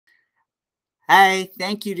Hey,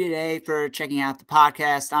 thank you today for checking out the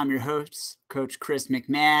podcast. I'm your host, Coach Chris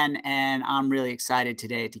McMahon, and I'm really excited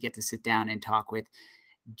today to get to sit down and talk with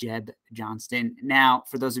Jeb Johnston. Now,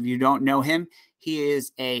 for those of you who don't know him, he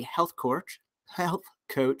is a health coach,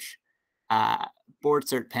 board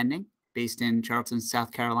cert pending, based in Charleston,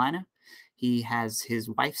 South Carolina. He has his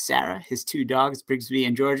wife, Sarah, his two dogs, Brigsby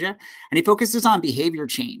and Georgia, and he focuses on behavior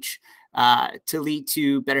change to lead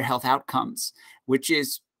to better health outcomes, which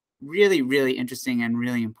is really, really interesting and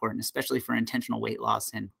really important, especially for intentional weight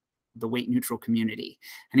loss and the weight neutral community.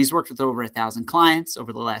 And he's worked with over 1,000 clients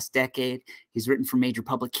over the last decade. He's written for major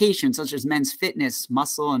publications such as Men's Fitness,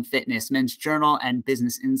 Muscle and Fitness, Men's Journal, and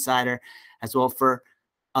Business Insider, as well for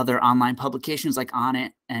other online publications like On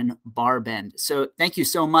It and Barbend. So thank you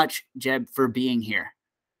so much, Jeb, for being here.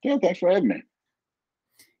 Yeah, thanks for having me.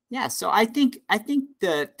 Yeah, so I think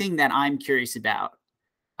the thing that I'm curious about,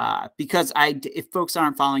 because if folks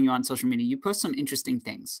aren't following you on social media, you post some interesting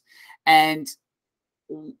things. And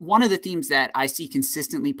one of the themes that I see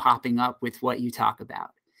consistently popping up with what you talk about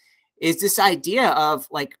is this idea of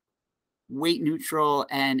like weight neutral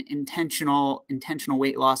and intentional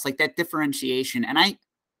weight loss, like that differentiation. And I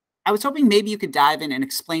was hoping maybe you could dive in and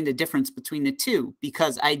explain the difference between the two,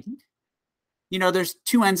 because there's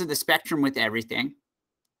two ends of the spectrum with everything.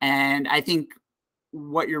 And I think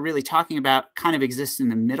what you're really talking about kind of exists in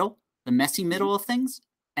the middle, the messy middle of things.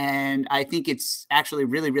 And I think it's actually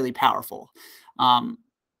really, really powerful.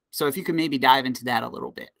 So if you could maybe dive into that a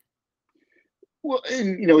little bit. Well,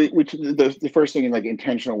 and which the first thing in like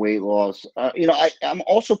intentional weight loss, I'm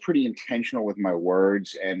also pretty intentional with my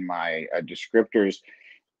words and my descriptors,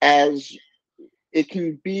 as it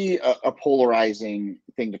can be a polarizing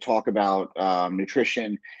thing to talk about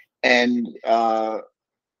nutrition. And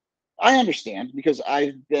I understand, because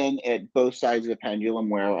I've been at both sides of the pendulum,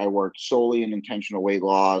 where I worked solely in intentional weight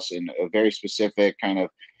loss and a very specific kind of,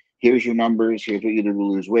 here's your numbers, here's what you do to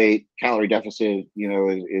lose weight, calorie deficit,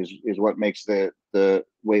 is what makes the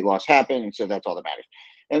weight loss happen. And so that's all that matters.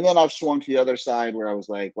 And then I've swung to the other side, where I was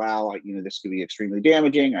like, wow, this could be extremely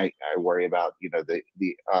damaging. I worry about, the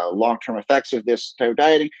long-term effects of this type of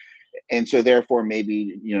dieting. And so therefore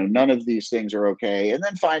maybe, none of these things are okay. And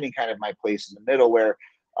then finding kind of my place in the middle, where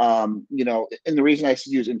and the reason I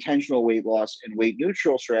use intentional weight loss and weight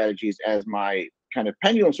neutral strategies as my kind of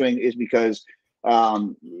pendulum swing is because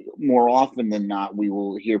more often than not, we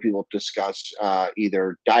will hear people discuss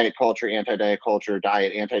either diet culture, anti-diet culture,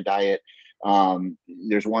 diet, anti-diet.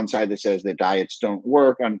 There's one side that says that diets don't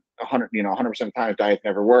work on 100% of the time, diets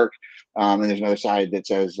never work. And there's another side that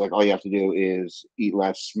says like all you have to do is eat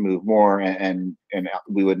less, move more, and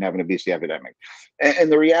we wouldn't have an obesity epidemic.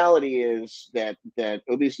 And the reality is that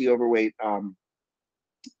obesity, overweight,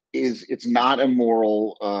 it's not a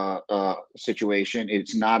moral situation.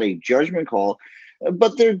 It's not a judgment call,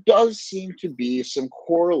 but there does seem to be some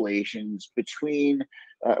correlations between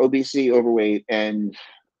obesity, overweight, and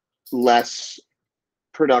less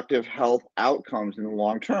productive health outcomes in the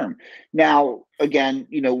long term. Now, again,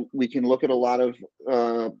 we can look at a lot of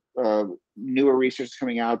newer research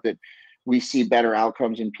coming out that we see better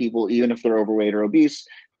outcomes in people, even if they're overweight or obese,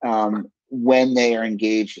 when they are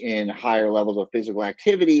engaged in higher levels of physical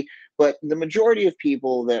activity. But the majority of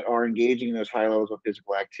people that are engaging in those higher levels of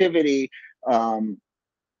physical activity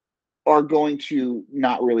are going to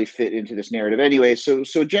not really fit into this narrative anyway. So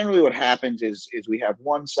generally what happens is we have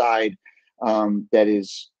one side that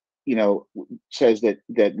is, says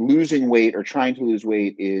that losing weight or trying to lose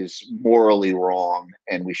weight is morally wrong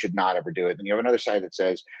and we should not ever do it. And you have another side that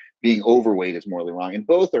says being overweight is morally wrong, and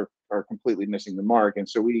both are completely missing the mark. And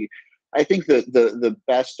so I think the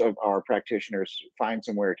best of our practitioners find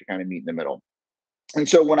somewhere to kind of meet in the middle. And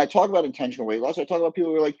so when I talk about intentional weight loss, I talk about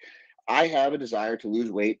people who are like, I have a desire to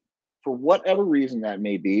lose weight for whatever reason that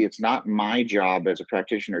may be. It's not my job as a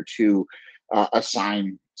practitioner to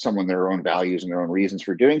assign someone their own values and their own reasons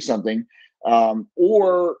for doing something,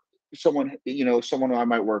 or someone who I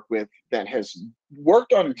might work with that has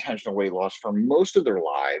worked on intentional weight loss for most of their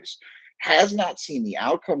lives, has not seen the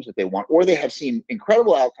outcomes that they want, or they have seen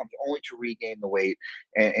incredible outcomes only to regain the weight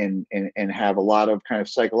and have a lot of kind of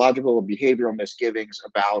psychological and behavioral misgivings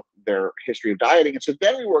about their history of dieting. And so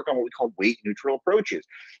then we work on what we call weight neutral approaches,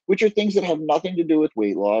 which are things that have nothing to do with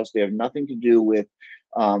weight loss. They have nothing to do with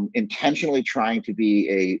intentionally trying to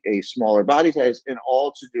be a smaller body size, and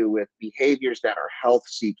all to do with behaviors that are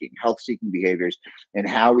health-seeking behaviors, and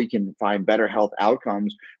how we can find better health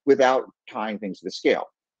outcomes without tying things to the scale.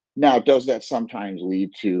 Now, does that sometimes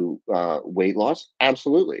lead to weight loss?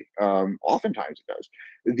 Absolutely. Oftentimes it does.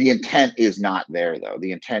 The intent is not there, though.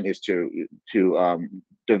 The intent is to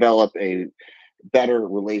develop a better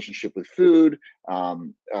relationship with food,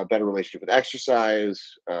 a better relationship with exercise,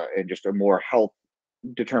 and just a more health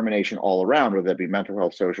determination all around, whether that be mental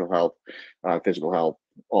health, social health, physical health,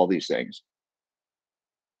 all these things.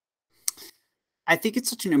 I think it's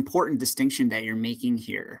such an important distinction that you're making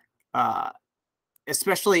here,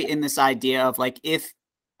 especially in this idea of like, if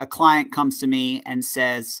a client comes to me and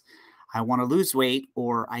says, I want to lose weight,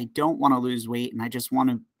 or I don't want to lose weight, and I just want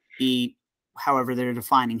to be, however they're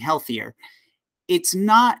defining healthier, it's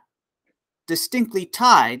not distinctly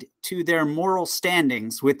tied to their moral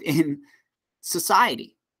standings within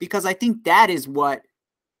society. Because I think that is what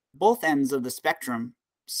both ends of the spectrum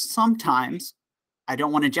sometimes, I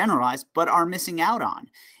don't want to generalize, but are missing out on.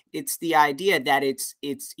 It's the idea that it's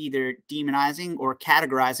either demonizing or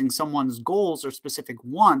categorizing someone's goals or specific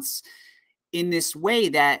wants in this way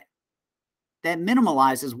that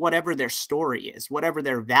minimalizes whatever their story is, whatever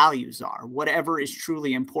their values are, whatever is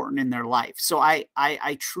truly important in their life. So I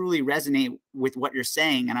truly resonate with what you're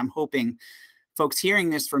saying, and I'm hoping folks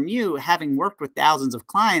hearing this from you, having worked with thousands of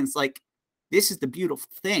clients, like, this is the beautiful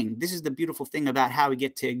thing. This is the beautiful thing about how we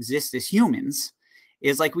get to exist as humans,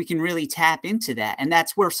 is like we can really tap into that. And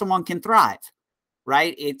that's where someone can thrive,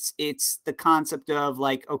 right? It's the concept of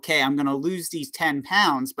like, okay, I'm going to lose these 10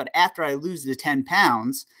 pounds, but after I lose the 10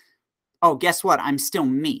 pounds, oh, guess what? I'm still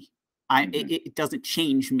me. It doesn't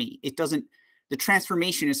change me. It doesn't, the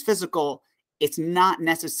transformation is physical. It's not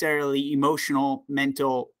necessarily emotional,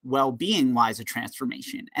 mental, well-being wise a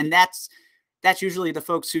transformation. And that's usually the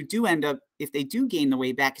folks who do end up, if they do gain the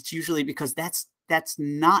weight back, it's usually because that's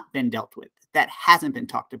not been dealt with. That hasn't been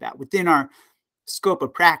talked about within our scope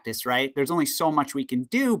of practice, right? There's only so much we can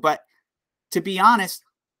do. But to be honest,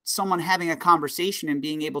 someone having a conversation and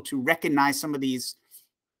being able to recognize some of these,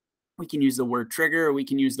 we can use the word trigger, we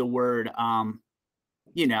can use the word,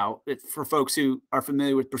 for folks who are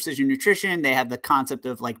familiar with precision nutrition, they have the concept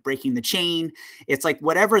of like breaking the chain. It's like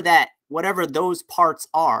whatever those parts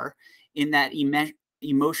are in that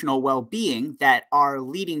emotional well-being that are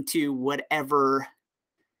leading to whatever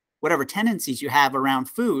tendencies you have around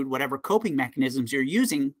food, whatever coping mechanisms you're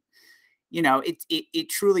using, it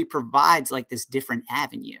truly provides like this different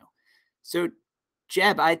avenue. So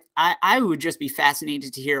Jeb, I would just be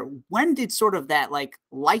fascinated to hear, when did sort of that like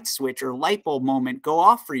light switch or light bulb moment go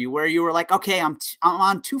off for you, where you were like, okay, I'm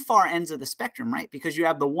on too far ends of the spectrum, right? Because you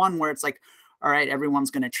have the one where it's like, all right, everyone's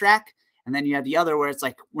going to track. And then you have the other where it's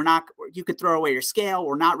like, you could throw away your scale.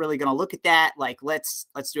 We're not really going to look at that. Like, let's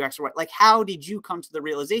do extra work. Like, how did you come to the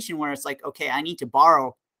realization where it's like, okay, I need to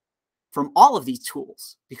borrow from all of these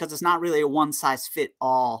tools, because it's not really a one size fit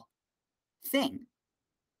all thing?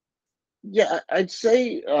 Yeah, I'd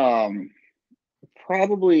say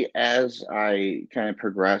probably as I kind of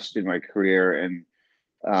progressed in my career, and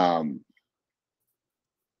um,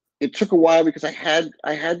 it took a while because I had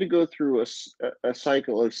to go through a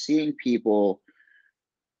cycle of seeing people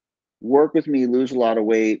work with me, lose a lot of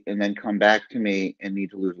weight, and then come back to me and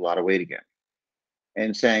need to lose a lot of weight again,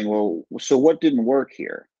 and saying, well, so what didn't work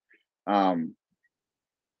here? Um,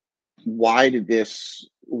 why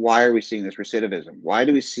are we seeing this recidivism? Why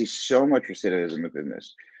do we see so much recidivism within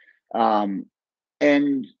this? Um,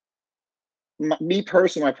 and me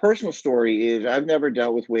personally, my personal story is I've never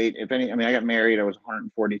dealt with weight. If any, I mean, I got married, I was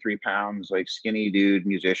 143 pounds, like skinny dude,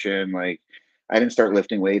 musician. Like, I didn't start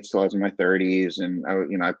lifting weights till I was in my 30s. And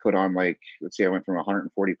I put on, like, let's see, I went from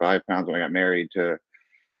 145 pounds when I got married to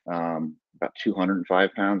about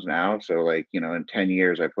 205 pounds now. So like, in 10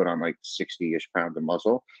 years, I put on like 60-ish pounds of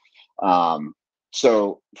muscle.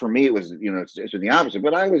 So for me, it was, it's been the opposite,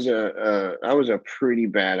 but I was a pretty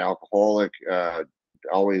bad alcoholic,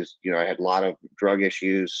 always, I had a lot of drug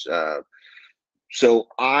issues. So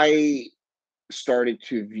I started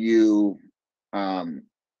to view um,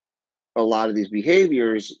 a lot of these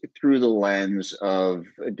behaviors through the lens of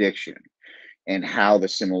addiction and how the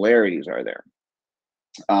similarities are there.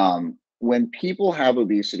 When people have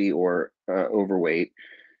obesity or overweight,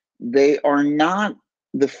 they are not,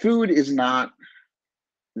 the food is not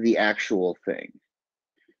the actual thing.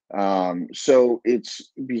 So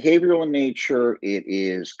it's behavioral in nature, it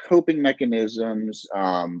is coping mechanisms.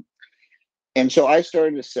 And so I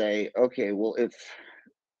started to say, okay, well,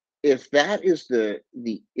 if that is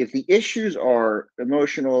if the issues are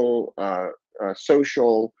emotional,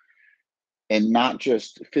 social, and not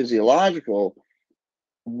just physiological,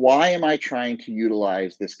 why am I trying to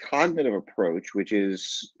utilize this cognitive approach, which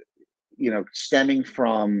is, stemming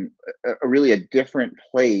from really a different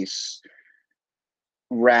place,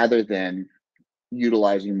 rather than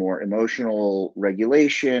utilizing more emotional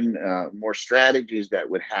regulation, more strategies that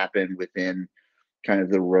would happen within kind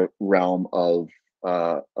of the realm of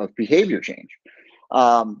of behavior change.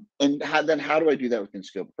 And then how do I do that within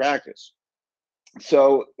scope of practice?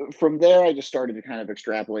 So from there, I just started to kind of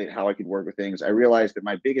extrapolate how I could work with things. I realized that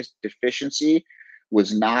my biggest deficiency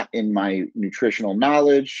was not in my nutritional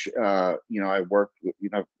knowledge. I work,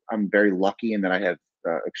 I'm very lucky in that I have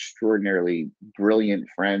extraordinarily brilliant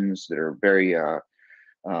friends that are very,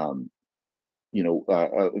 um,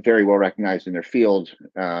 very well recognized in their field.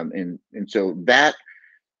 And so that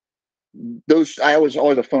I was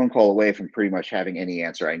always a phone call away from pretty much having any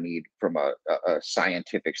answer I need from a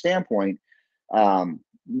scientific standpoint.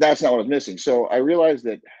 That's not what I was missing. So I realized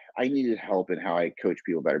that I needed help in how I coach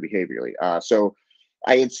people better behaviorally. So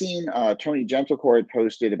I had seen Tony Gentlecore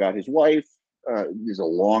posted about his wife. This is a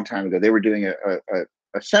long time ago. They were doing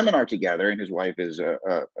a seminar together, and his wife is a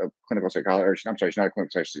clinical psychologist. I'm sorry, she's not a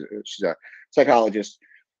clinical psychologist. She's a psychologist,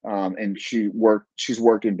 and she's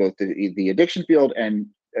worked in both the addiction field and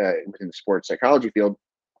within the sports psychology field.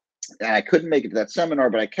 And I couldn't make it to that seminar,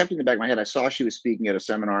 but I kept it in the back of my head. I saw she was speaking at a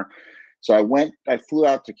seminar. So I flew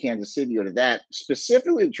out to Kansas City to go to that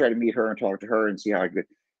specifically to try to meet her and talk to her and see how I could.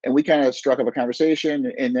 And we kind of struck up a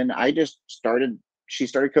conversation. And then she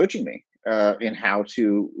started coaching me in how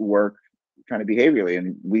to work kind of behaviorally.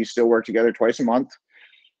 And we still work together twice a month.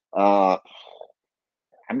 I'm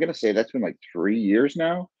going to say that's been like 3 years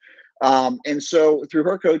now. And so through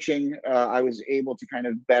her coaching, I was able to kind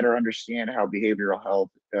of better understand how behavioral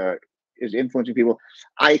health is influencing people.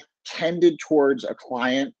 I tended towards a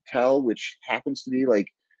clientele, which happens to be like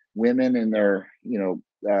women in their,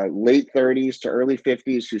 late 30s to early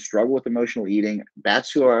 50s who struggle with emotional eating.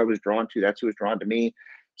 That's who I was drawn to. That's who was drawn to me.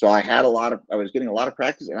 So I was getting a lot of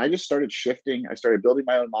practice, and I just started shifting. I started building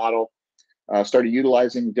my own model, started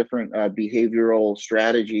utilizing different behavioral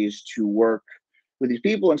strategies to work with these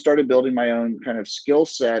people, and started building my own kind of skill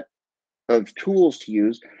set of tools to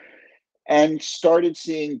use, and started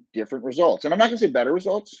seeing different results. And I'm not going to say better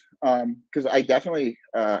results, because I definitely,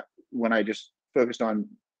 when I just focused on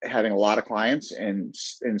having a lot of clients and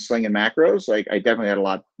slinging macros, like I definitely had a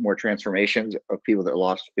lot more transformations of people that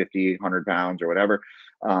lost 50, 100 pounds or whatever.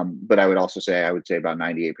 But I would say about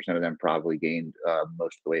 98% of them probably gained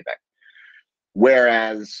most of the way back.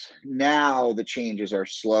 Whereas now the changes are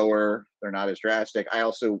slower, they're not as drastic. I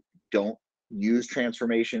also don't use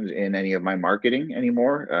transformations in any of my marketing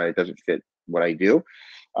anymore. It doesn't fit what I do.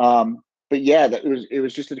 But yeah, it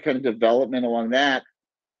was just a kind of development along that.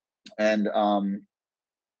 And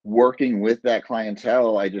working with that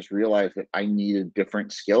clientele, I just realized that I needed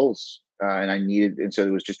different skills, and so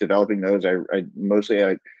it was just developing those. I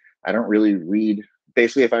don't really read.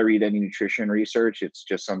 Basically, if I read any nutrition research, it's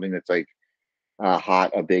just something that's like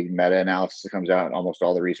a big meta-analysis that comes out. And almost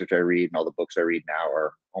all the research I read and all the books I read now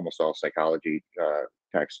are almost all psychology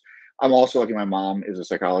texts. I'm also lucky my mom is a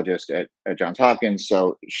psychologist at Johns Hopkins,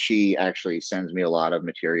 so she actually sends me a lot of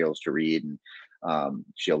materials to read, and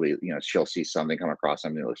she'll see something, come across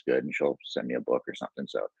something that looks good, and she'll send me a book or something.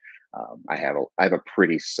 So I have a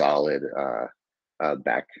pretty solid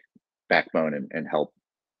backbone and help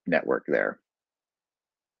network there.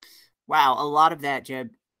 Wow, a lot of that, Jeb,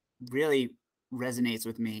 really resonates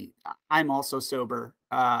with me. I'm also sober,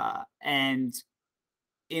 and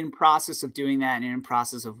in process of doing that, and in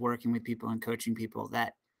process of working with people and coaching people,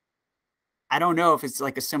 that I don't know if it's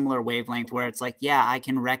like a similar wavelength where it's like, yeah, I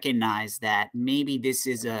can recognize that maybe this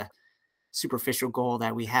is a superficial goal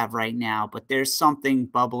that we have right now, but there's something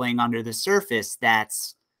bubbling under the surface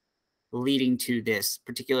that's leading to this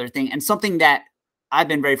particular thing. And something that I've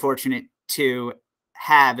been very fortunate to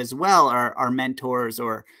have as well are mentors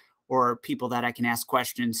or people that I can ask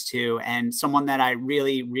questions to, and someone that I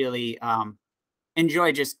really, really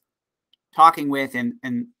enjoy just talking with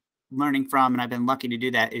and learning from, and I've been lucky to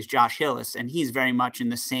do that, is Josh Hillis. And he's very much in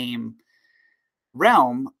the same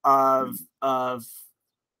realm of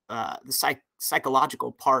the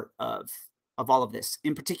psychological part of all of this.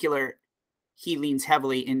 In particular, he leans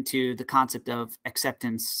heavily into the concept of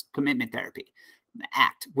acceptance commitment therapy,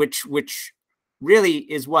 ACT, which really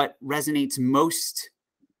is what resonates most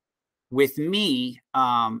with me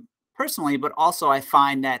personally. But also I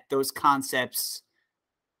find that those concepts,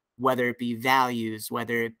 whether it be values,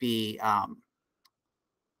 whether it be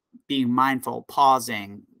being mindful,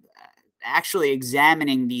 pausing, actually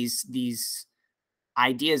examining these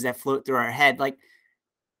ideas that float through our head, like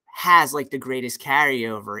has like the greatest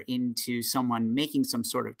carryover into someone making some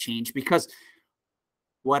sort of change. Because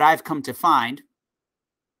what I've come to find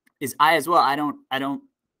is I don't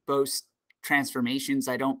boast transformations.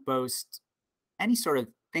 I don't boast any sort of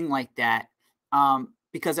thing like that.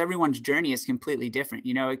 Because everyone's journey is completely different.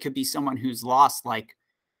 It could be someone who's lost like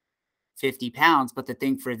 50 pounds. But the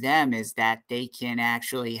thing for them is that they can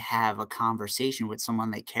actually have a conversation with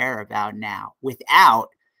someone they care about now without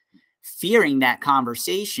fearing that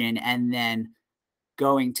conversation and then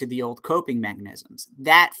going to the old coping mechanisms.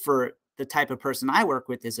 That, for the type of person I work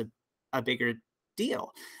with, is a bigger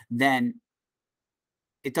deal. Then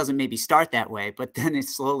it doesn't maybe start that way, but then it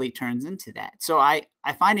slowly turns into that. So I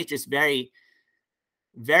find it just very,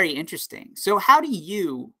 very interesting. So how do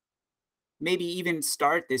you maybe even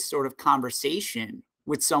start this sort of conversation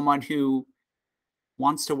with someone who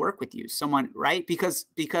wants to work with you? Someone, right? Because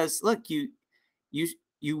look, you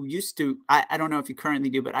you used to, I don't know if you currently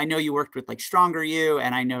do, but I know you worked with like Stronger You,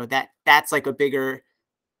 and I know that that's like a bigger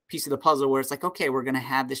piece of the puzzle where it's like, okay, we're going to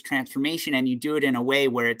have this transformation, and you do it in a way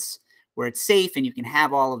where it's safe and you can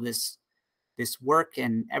have all of this work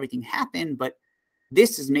and everything happen. But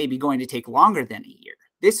this is maybe going to take longer than a year.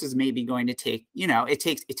 This is maybe going to take,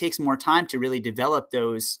 it takes more time to really develop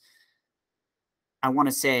those, I want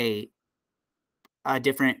to say, a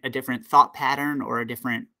different thought pattern or a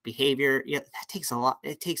different behavior. Yeah, that takes a lot.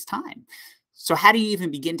 It takes time. So how do you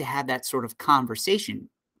even begin to have that sort of conversation?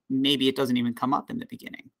 Maybe it doesn't even come up in the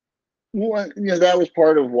beginning. Well, that was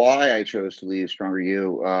part of why I chose to leave Stronger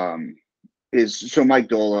You. Is so Mike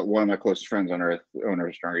Dole, one of my closest friends on earth, owner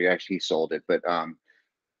of Stronger You, actually he sold it. But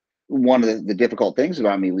one of the difficult things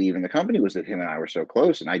about me leaving the company was that him and I were so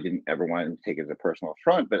close, and I didn't ever want to take it as a personal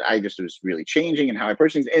affront, but I just was really changing and how I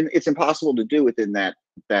approach things, and it's impossible to do within that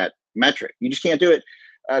metric. You just can't do it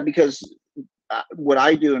because what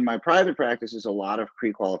I do in my private practice is a lot of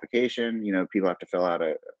pre-qualification. People have to fill out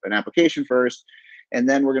an application first, and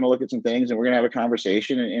then we're going to look at some things, and we're going to have a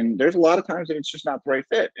conversation. And there's a lot of times that it's just not the right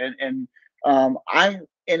fit. And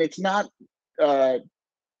it's not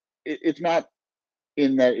it's not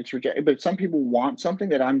in that it's rejected, but some people want something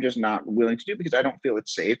that I'm just not willing to do because I don't feel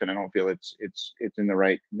it's safe, and I don't feel it's in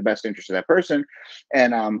the best interest of that person.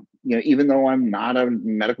 And even though I'm not a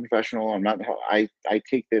medical professional, I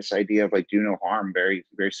take this idea of like do no harm very,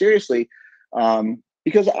 very seriously,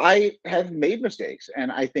 because I have made mistakes,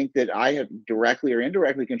 and I think that I have directly or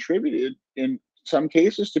indirectly contributed in some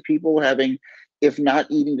cases to people having, if not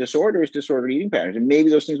eating disorders, disordered eating patterns. And maybe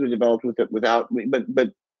those things were developed without,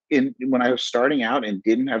 but when I was starting out and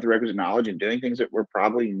didn't have the requisite knowledge and doing things that were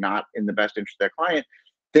probably not in the best interest of that client,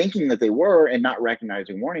 thinking that they were and not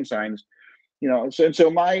recognizing warning signs, so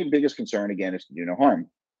my biggest concern again is to do no harm.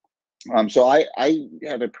 So I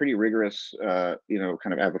have a pretty rigorous, kind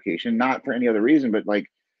of application, not for any other reason, but like,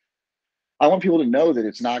 I want people to know that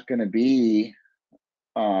it's not going to be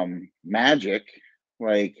magic.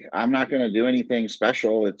 Like, I'm not going to do anything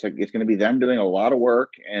special. It's going to be them doing a lot of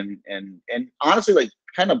work and honestly, like,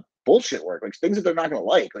 kind of bullshit work, like things that they're not going to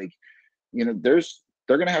like,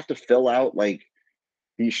 they're going to have to fill out like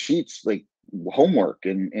these sheets, like homework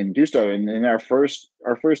and do stuff. And in our first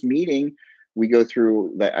meeting, we go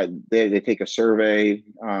through that. They take a survey,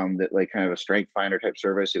 that like kind of a strength finder type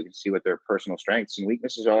survey, so you can see what their personal strengths and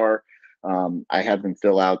weaknesses are. I have them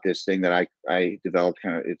fill out this thing that I developed,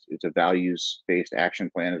 kind of, it's a values-based action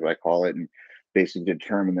plan is what I call it, and basically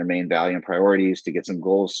determine their main value and priorities, to get some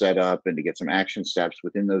goals set up and to get some action steps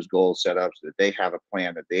within those goals set up so that they have a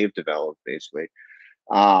plan that they've developed, basically.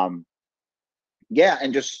 Yeah,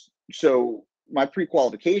 and just so my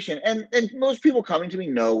pre-qualification, and most people coming to me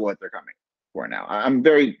know what they're coming for now. I'm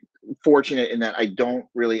very fortunate in that I don't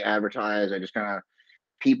really advertise. I just kind of,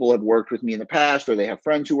 people have worked with me in the past, or they have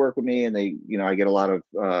friends who work with me, and they, I get a lot of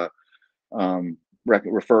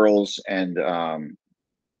referrals, and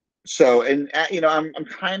so, and I'm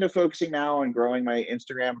kind of focusing now on growing my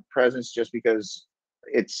Instagram presence, just because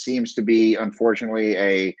it seems to be, unfortunately,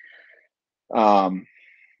 a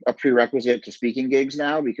prerequisite to speaking gigs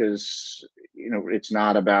now, because it's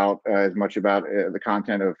not about as much about the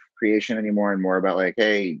content of creation anymore, and more about like,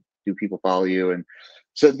 hey, do people follow you? And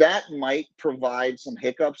so that might provide some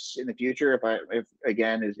hiccups in the future if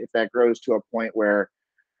that grows to a point where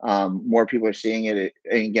more people are seeing it.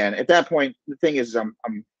 And again, at that point, the thing is,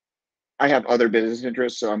 I have other business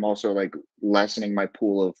interests, so I'm also like lessening my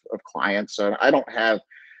pool of clients. So I don't have,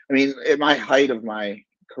 at my height of my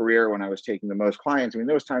career, when I was taking the most clients, there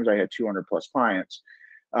was times I had 200 plus clients.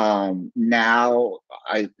 Now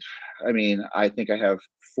I think I have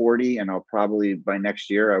 40, and I'll probably, by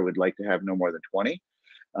next year, I would like to have no more than 20.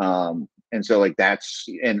 And so like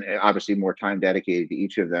and obviously more time dedicated to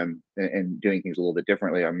each of them, and doing things a little bit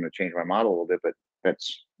differently. I'm going to change my model a little bit, but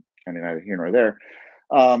that's kind of neither here nor there.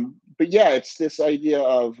 But yeah, it's this idea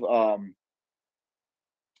of, how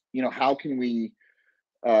can we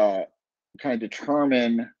kind of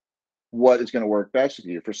determine what is going to work best with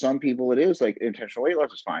you. For some people, it is like intentional weight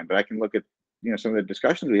loss is fine, but I can look at some of the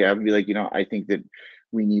discussions we have and be like, I think that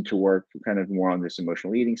we need to work kind of more on this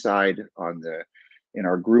emotional eating side in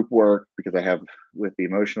our group work, because I have with the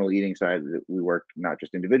emotional eating side that we work not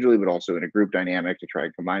just individually, but also in a group dynamic to try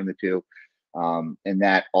and combine the two. And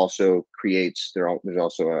that also creates, there's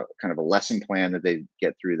also a kind of a lesson plan that they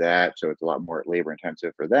get through that. So it's a lot more labor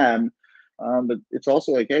intensive for them. But it's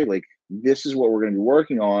also like, hey, like, this is what we're going to be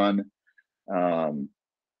working on. And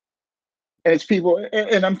it's people,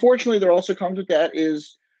 and unfortunately, there also comes with that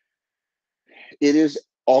is it is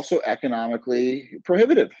also economically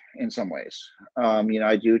prohibitive in some ways.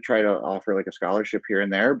 I do try to offer like a scholarship here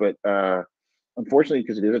and there, but unfortunately,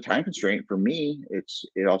 because it is a time constraint for me,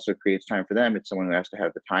 it also creates time for them. It's someone who has to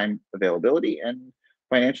have the time availability and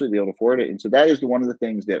financially be able to afford it. And so that is one of the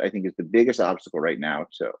things that I think is the biggest obstacle right now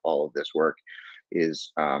to all of this work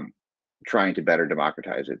is trying to better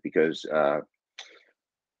democratize it, because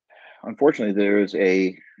unfortunately, there is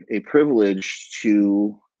a privilege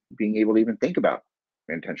to being able to even think about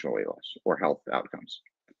intentional weight loss or health outcomes.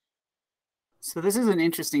 So this is an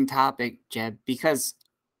interesting topic, Jeb, because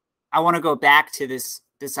I want to go back to this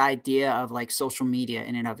idea of like social media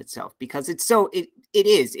in and of itself, because it's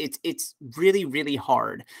really, really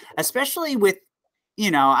hard, especially with,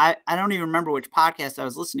 I don't even remember which podcast I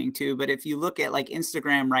was listening to, but if you look at like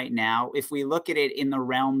Instagram right now, if we look at it in the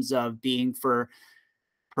realms of being for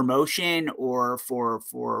promotion or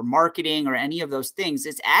for marketing or any of those things,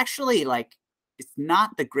 it's actually like, it's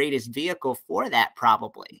not the greatest vehicle for that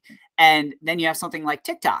probably. And then you have something like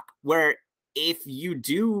TikTok, where if you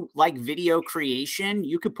do like video creation,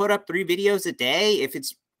 you could put up 3 videos a day. If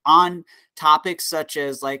it's on topics such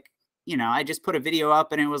as like, I just put a video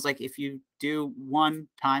up and it was like, if you do 1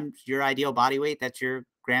 times your ideal body weight, that's your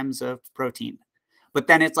grams of protein. But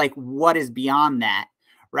then it's like, what is beyond that?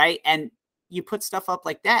 Right. And you put stuff up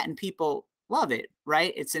like that and people love it.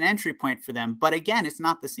 Right. It's an entry point for them. But again, it's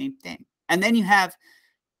not the same thing. And then you have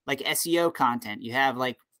like SEO content. You have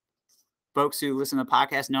like folks who listen to the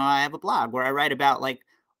podcast know I have a blog where I write about like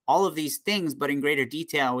all of these things, but in greater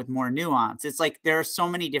detail with more nuance. It's like there are so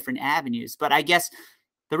many different avenues. But I guess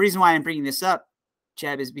the reason why I'm bringing this up,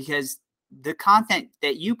 Jeb, is because the content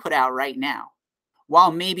that you put out right now,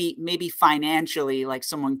 while maybe financially like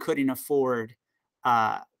someone couldn't afford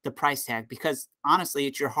the price tag, because honestly,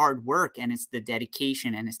 it's your hard work and it's the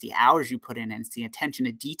dedication and it's the hours you put in and it's the attention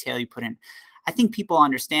to detail you put in. I think people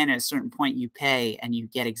understand at a certain point you pay and you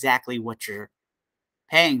get exactly what you're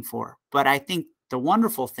paying for. But I think the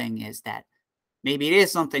wonderful thing is that maybe it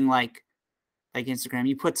is something like Instagram.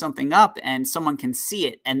 You put something up and someone can see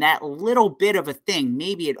it. And that little bit of a thing,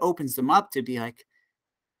 maybe it opens them up to be like,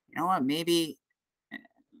 you know what, maybe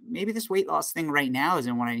this weight loss thing right now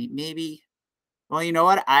isn't what I need. Maybe, well, you know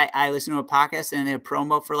what? I listen to a podcast and they have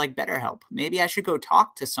promo for like BetterHelp. Maybe I should go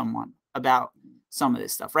talk to someone about some of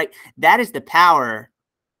this stuff, right? That is the power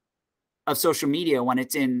of social media when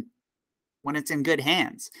it's in good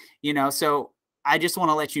hands, So I just want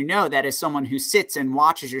to let you know that as someone who sits and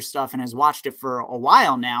watches your stuff and has watched it for a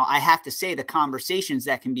while now, I have to say the conversations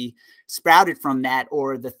that can be sprouted from that,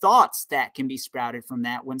 or the thoughts that can be sprouted from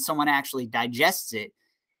that when someone actually digests it,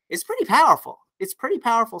 is pretty powerful. It's pretty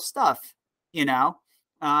powerful stuff,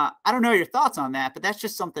 I don't know your thoughts on that, but that's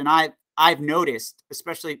just something I've noticed,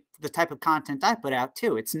 especially the type of content I put out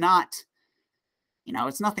too. It's not,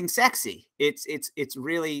 it's nothing sexy. It's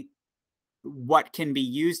really what can be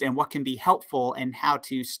used and what can be helpful and how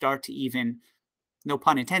to start to even, no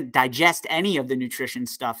pun intended, digest any of the nutrition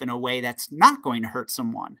stuff in a way that's not going to hurt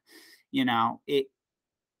someone. It's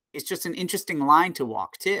just an interesting line to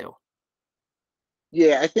walk too.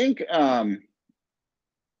 Yeah, I think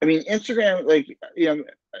Instagram, like,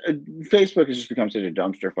 Facebook has just become such a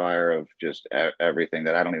dumpster fire of just everything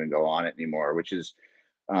that I don't even go on it anymore, which is,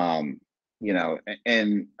 and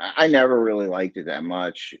I never really liked it that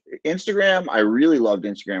much. Instagram, I really loved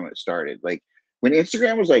Instagram when it started. Like when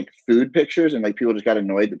Instagram was like food pictures and like people just got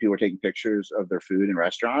annoyed that people were taking pictures of their food in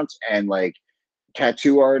restaurants, and like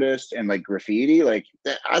tattoo artists and like graffiti, like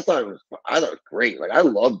that, I thought it was great. Like I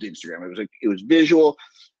loved Instagram. It was visual.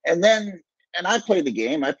 And I played the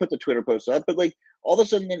game. I put the Twitter posts up, but like all of a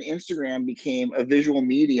sudden then Instagram became a visual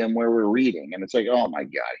medium where we're reading. And it's like, oh my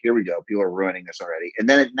God, here we go. People are ruining this already. And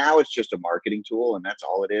then now it's just a marketing tool, and that's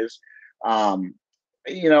all it is.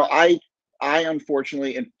 I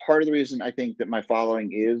unfortunately, and part of the reason I think that my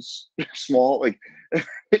following is small, like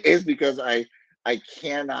is because I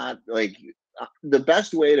cannot, like, the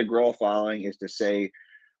best way to grow a following is to say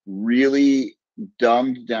really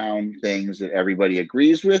dumbed down things that everybody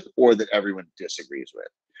agrees with or that everyone disagrees with.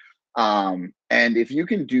 And if you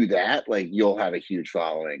can do that, like, you'll have a huge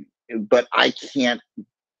following. But I can't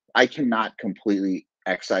I cannot completely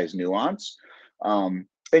excise nuance. And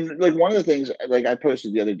like one of the things like I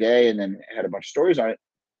posted the other day and then had a bunch of stories on it.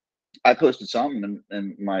 I posted something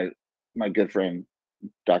and my good friend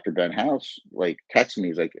Dr. Ben House like texted me.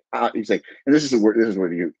 He's like, and this is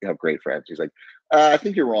where you have great friends. He's like, I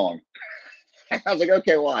think you're wrong. I was like,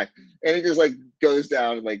 okay, why? And he just like goes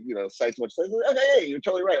down and like, you know, cites much. Like, okay, hey, you're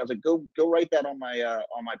totally right. I was like, go write that on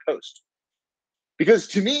my post. Because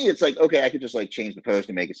to me, it's like, okay, I could just like change the post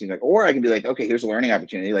and make it seem like, or I can be like, okay, here's a learning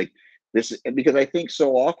opportunity. Like this, because I think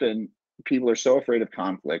so often people are so afraid of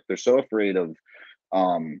conflict. They're so afraid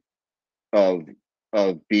um, of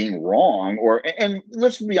being wrong, and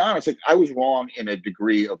let's be honest, like I was wrong in a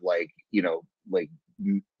degree of like, you know, like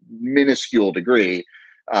minuscule degree.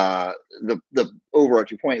 The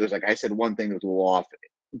overarching point was like I said one thing that was a little off,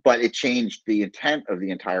 but it changed the intent of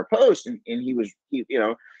the entire post, and you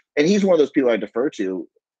know, and he's one of those people I defer to.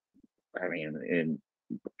 I mean,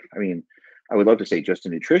 I mean, I would love to say just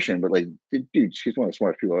in nutrition, but like, dude, she's one of the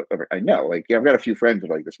smartest people I know. Like, yeah, I've got a few friends of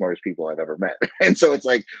like the smartest people I've ever met, and so it's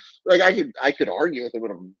like I could argue with them,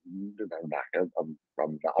 but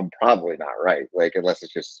I'm probably not right. Like, unless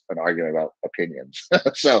it's just an argument about opinions.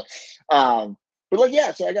 So, but like,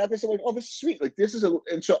 yeah, so I got this. I'm like, oh, this is sweet. Like, this is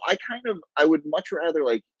and so I would much rather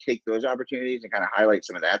like take those opportunities and kind of highlight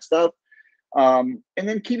some of that stuff and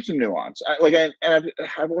then keep some nuance.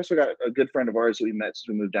 I've also got a good friend of ours that we met since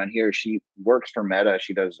we moved down here. She works for Meta.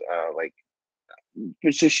 She does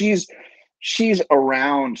so she's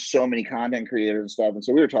around so many content creators and stuff. And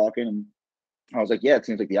so we were talking, and I was like, yeah, it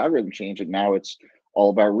seems like the algorithm changed, and now it's all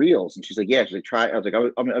about reels. And she's like, yeah. She's like, try. I was like,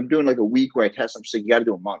 I'm doing like a week where I test them. She's like, you got to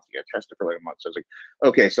do a month. You got to test it for like a month. So I was like,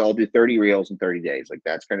 okay, so I'll do 30 reels in 30 days. Like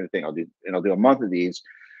that's kind of the thing I'll do a month of these.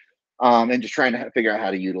 And just trying to figure out how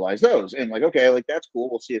to utilize those. And like, okay, like that's cool.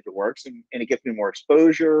 We'll see if it works. And it gets me more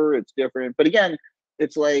exposure. It's different. But again,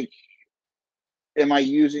 it's like, am I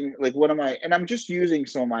using, like, what am I, and I'm just using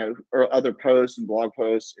some of my or other posts and blog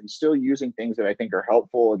posts and still using things that I think are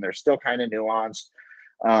helpful, and they're still kind of nuanced.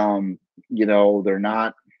 You know, they're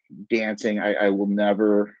not dancing. I will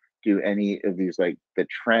never do any of these, like the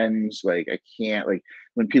trends. Like I can't, like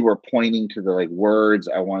when people are pointing to the like words,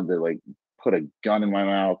 I wanted to like put a gun in my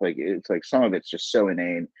mouth. Like it's like some of it's just so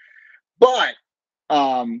inane. But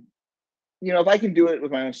you know, if I can do it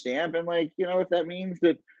with my own stamp, and like, you know, if that means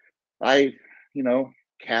that I, you know,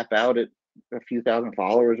 cap out at a few thousand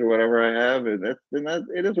followers or whatever I have, and then that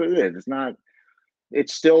it is what it is. It's not.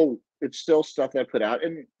 It's still stuff that I put out,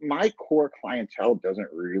 and my core clientele doesn't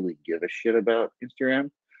really give a shit about Instagram.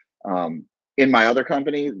 In my other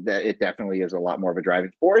company, that it definitely is a lot more of a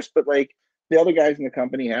driving force, but like the other guys in the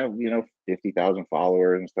company have, you know, 50,000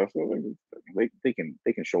 followers and stuff, so they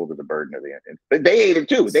can shoulder the burden of the end. But they hate it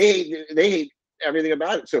too. They hate everything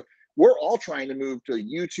about it. So we're all trying to move to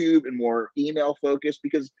YouTube and more email focused,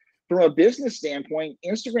 because from a business standpoint,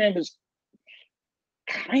 Instagram is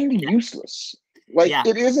kind of useless. Like Yeah.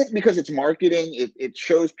 it isn't, because it's marketing. It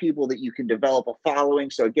shows people that you can develop a following.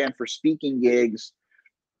 So again, for speaking gigs,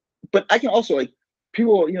 but I can also like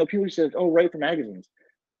people, you know, people said, oh, write for magazines.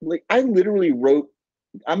 Like I literally wrote,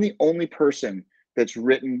 I'm the only person that's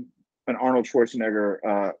written an Arnold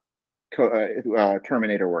Schwarzenegger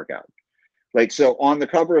Terminator workout. Like, so on the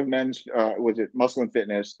cover of Men's, was it Muscle and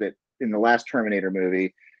Fitness, that in the last Terminator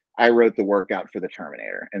movie, I wrote the workout for the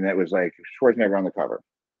Terminator, and that was like Schwarzenegger on the cover.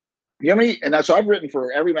 You know how many? And so I've written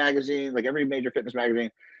for every magazine, like every major fitness magazine.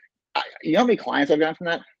 You know how many clients I've gotten from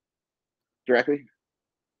that directly?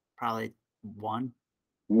 Probably one.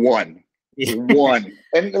 One. Yeah. One.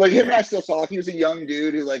 And like him and I still talk. He was a young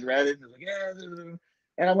dude who like read it and was like, yeah.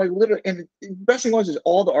 And I'm like, literally, and the best thing was is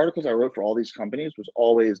all the articles I wrote for all these companies was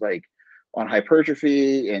always like on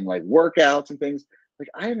hypertrophy and like workouts and things. Like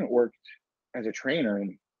I haven't worked as a trainer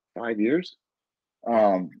in 5 years.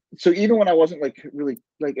 So even when I wasn't like really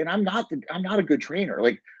like, and I'm not a good trainer.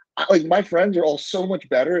 Like like my friends are all so much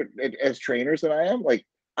better as trainers than I am. Like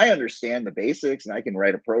I understand the basics and I can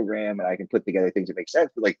write a program and I can put together things that make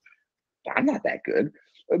sense, but like I'm not that good.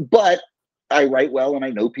 But I write well and I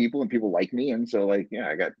know people and people like me. And so like,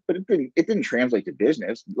 yeah, but it didn't translate to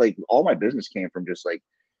business. Like all my business came from just like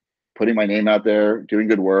putting my name out there, doing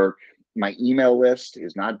good work. My email list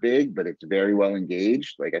is not big, but it's very well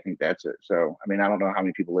engaged. Like I think that's it. So I mean, I don't know how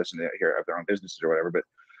many people listen to here have their own businesses or whatever, but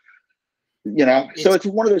you know, so it's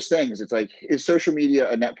one of those things. It's like, is social media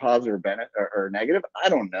a net positive or benefit or negative? I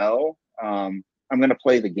don't know. I'm going to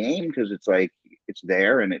play the game because it's like it's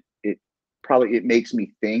there, and it probably it makes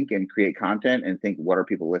me think and create content and think, what are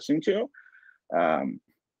people listening to?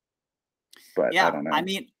 But Yeah, I don't know. I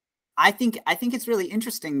mean, I think it's really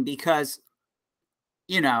interesting because,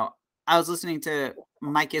 you know, I was listening to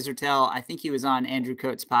Mike Israetel, I think he was on Andrew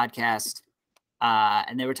Coates' podcast,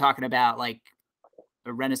 and they were talking about like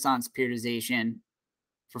a Renaissance periodization.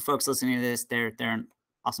 For folks listening to this, they're an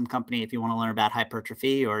awesome company if you want to learn about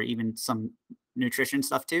hypertrophy or even some nutrition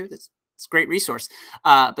stuff too. It's a great resource.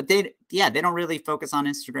 But they don't really focus on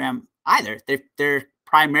Instagram either. They're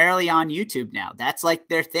primarily on YouTube now. That's like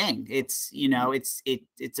their thing. It's, you know, it's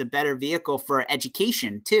a better vehicle for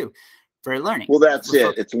education too, for learning. Well, that's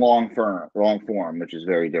it. It's long form, which is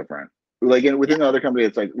very different. Like within the other company,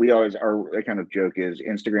 it's like we always our kind of joke is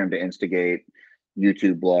Instagram to instigate,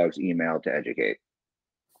 YouTube blogs, email to educate.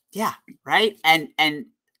 Yeah, right. And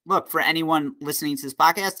look, for anyone listening to this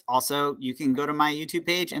podcast, also you can go to my YouTube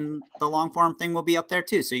page and the long form thing will be up there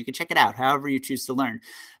too. So you can check it out however you choose to learn.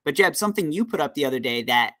 But Jeb, something you put up the other day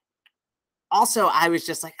that also I was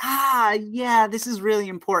just like, yeah, this is really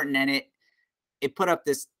important. And it put up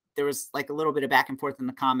this, there was like a little bit of back and forth in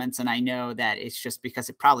the comments. And I know that it's just because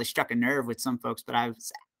it probably struck a nerve with some folks, but I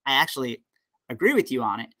actually agree with you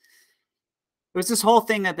on it. It was this whole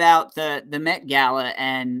thing about the Met Gala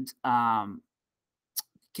and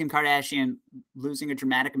Kim Kardashian losing a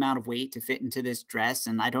dramatic amount of weight to fit into this dress.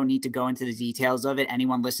 And I don't need to go into the details of it.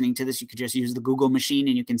 Anyone listening to this, you could just use the Google machine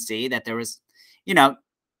and you can see that there was, you know,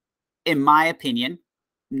 in my opinion,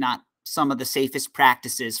 not some of the safest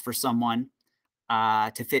practices for someone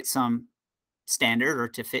to fit some standard or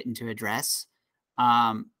to fit into a dress.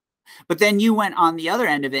 But then you went on the other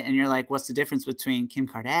end of it and you're like, what's the difference between Kim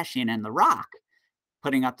Kardashian and The Rock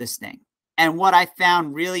putting up this thing? And what I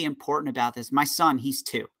found really important about this, my son, he's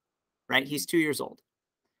 2, right? He's 2 years old.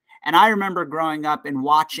 And I remember growing up and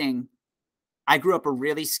watching, I grew up a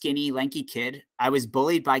really skinny, lanky kid. I was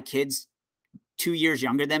bullied by kids 2 years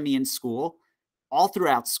younger than me in school, all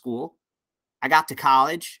throughout school. I got to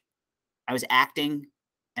college. I was acting,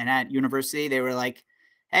 and at university, they were like,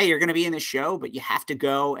 hey, you're going to be in the show, but you have to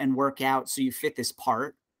go and work out so you fit this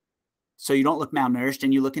part, so you don't look malnourished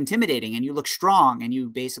and you look intimidating and you look strong and you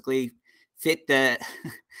basically fit the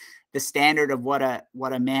standard of what a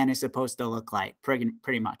man is supposed to look like,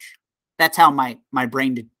 pretty much. That's how my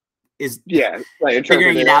brain is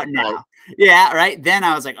figuring it out now. Right. Yeah, right. Then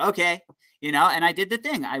I was like, okay, you know, and I did the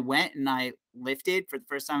thing. I went and I lifted for the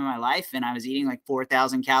first time in my life, and I was eating like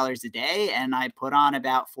 4,000 calories a day, and I put on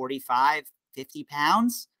about 45, 50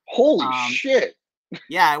 pounds. Holy shit.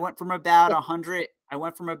 Yeah, I went from about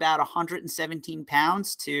 117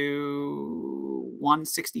 pounds to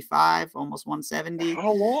 165, almost 170.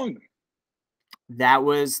 How long? That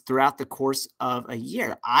was throughout the course of a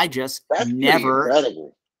year. I never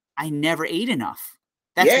ate enough.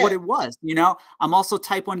 That's what it was. You know, I'm also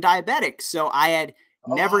type 1 diabetic. So I had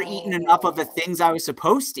never eaten enough of the things I was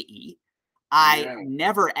supposed to eat. I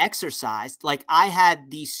never exercised. Like, I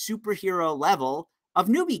had the superhero level of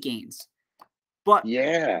newbie gains. But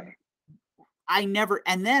I never,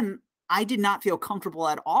 and then I did not feel comfortable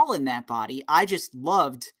at all in that body. I just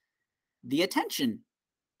loved the attention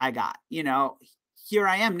I got. You know, here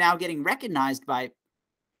I am now getting recognized by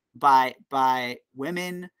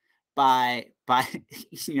women, by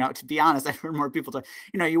you know, to be honest, I've heard more people talk,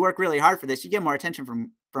 you know, you work really hard for this, you get more attention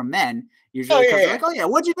from men usually. They're like, oh yeah,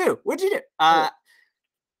 what'd you do?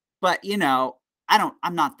 But you know,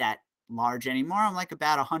 I'm not that large anymore. I'm like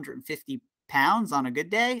about 150 pounds on a good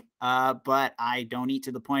day. But I don't eat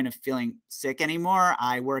to the point of feeling sick anymore.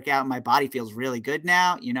 I work out and my body feels really good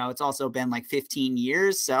now. You know, it's also been like 15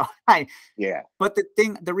 years. So but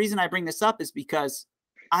the reason I bring this up is because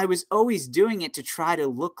I was always doing it to try to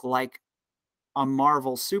look like a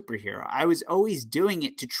Marvel superhero. I was always doing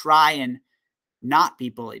it to try and not be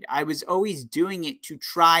bullied. I was always doing it to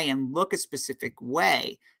try and look a specific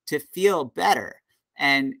way to feel better.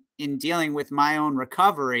 And in dealing with my own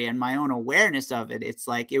recovery and my own awareness of it, it's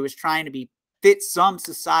like it was trying to fit some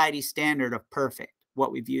society standard of perfect,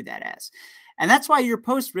 what we view that as. And that's why your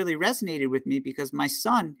post really resonated with me, because my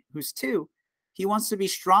son, who's 2, he wants to be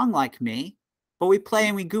strong like me, but we play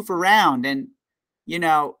and we goof around, and, you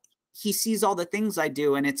know, he sees all the things I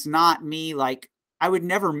do, and it's not me. Like, I would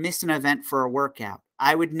never miss an event for a workout.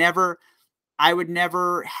 I would never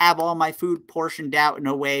have all my food portioned out in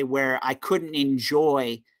a way where I couldn't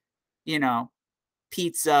enjoy, you know,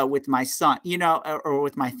 pizza with my son, you know, or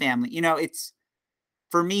with my family. You know, it's,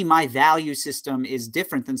 for me, my value system is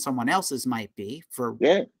different than someone else's might be for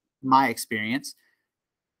my experience.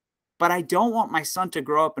 But I don't want my son to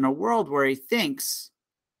grow up in a world where he thinks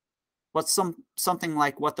something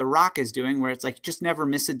like what The Rock is doing, where it's like, just never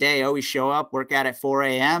miss a day, always show up, work out at 4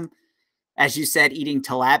 a.m., as you said, eating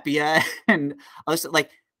tilapia and like,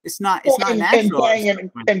 it's not natural.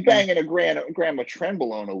 And banging a gram of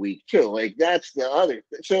trenbolone a week too. Like, that's the other.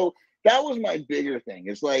 So that was my bigger thing.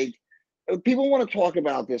 It's like, people want to talk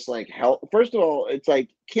about this like health. First of all, it's like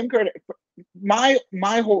Kim Kardashian.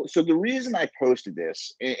 My whole, so the reason I posted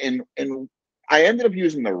this, and I ended up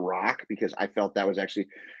using The Rock because I felt that was actually,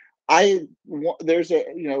 there's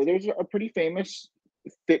a pretty famous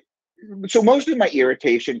fit. So most of my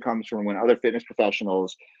irritation comes from when other fitness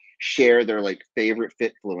professionals share their like favorite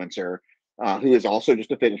fitfluencer, who is also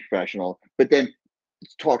just a fitness professional, but then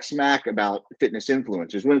talk smack about fitness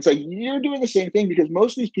influencers when it's like you're doing the same thing, because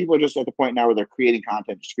most of these people are just at the point now where they're creating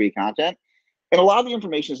content, just create content, and a lot of the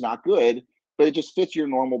information is not good, but it just fits your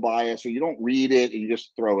normal bias, or you don't read it and you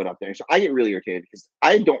just throw it up there. So I get really irritated because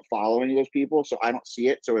I don't follow any of those people, so I don't see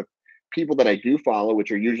it. So if people that I do follow,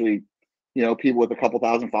 which are usually, people with a couple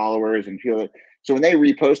thousand followers and feel it, so when they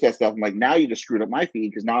repost that stuff, I'm like, now you just screwed up my feed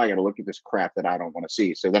because now I got to look at this crap that I don't want to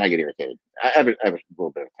see. So then I get irritated. I have a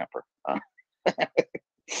little bit of temper.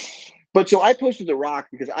 But so I posted The Rock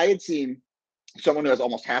because I had seen someone who has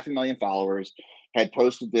almost 500,000 followers had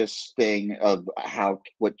posted this thing of how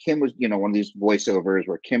what Kim was, one of these voiceovers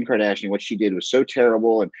where Kim Kardashian, what she did was so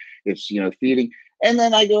terrible, and it's, feeding. And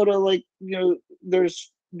then I go to like,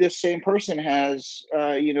 there's this same person has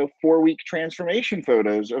 4-week transformation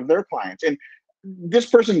photos of their clients, and this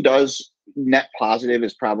person does net positive,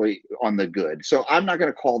 is probably on the good. So I'm not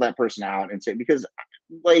going to call that person out and say, because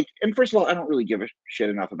like, and first of all, I don't really give a shit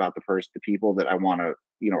enough about the people that I want to,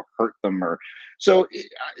 hurt them, or so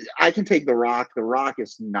I can take The Rock. The Rock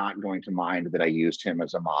is not going to mind that I used him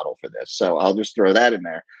as a model for this. So I'll just throw that in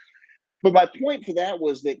there. But my point for that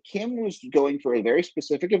was that Kim was going for a very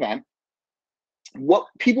specific event. What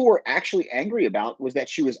people were actually angry about was that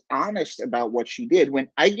she was honest about what she did, when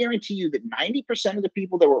I guarantee you that 90% of the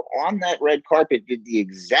people that were on that red carpet did the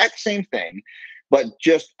exact same thing, but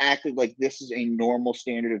just acted like this is a normal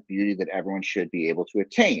standard of beauty that everyone should be able to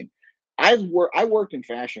attain. I worked in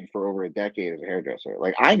fashion for over a decade as a hairdresser.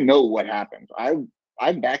 Like, I know what happens.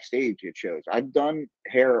 I'm backstage at shows. I've done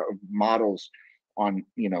hair of models on,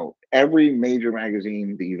 every major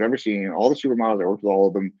magazine that you've ever seen, all the supermodels. I worked with all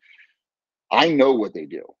of them. I know what they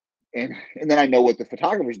do. And then I know what the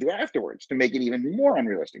photographers do afterwards to make it even more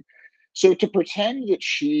unrealistic. So to pretend that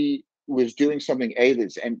she was doing something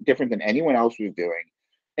that's different than anyone else was doing,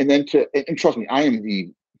 and then and trust me, I am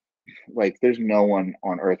there's no one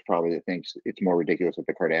on earth probably that thinks it's more ridiculous that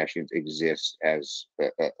the Kardashians exist as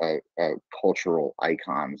a cultural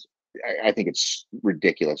icons. I think it's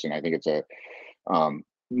ridiculous, and I think it's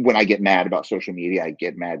when I get mad about social media, I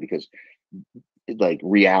get mad because like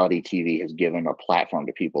reality TV has given a platform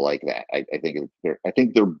to people like that. I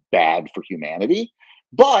think they're bad for humanity,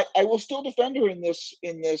 but I will still defend her in this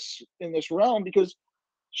realm, because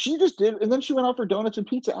she just did, and then she went out for donuts and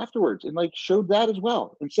pizza afterwards and like showed that as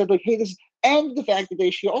well, and said like, hey, this, and the fact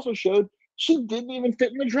that she also showed she didn't even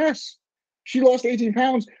fit in the dress. She lost 18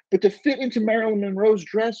 pounds, but to fit into Marilyn Monroe's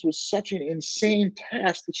dress was such an insane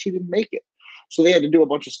task that she didn't make it. So they had to do a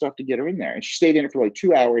bunch of stuff to get her in there. And she stayed in it for like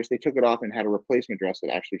 2 hours. They took it off and had a replacement dress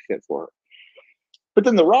that actually fit for her. But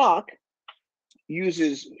then The Rock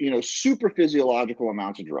uses, super physiological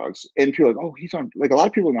amounts of drugs. And people are like, oh, he's on, like, a lot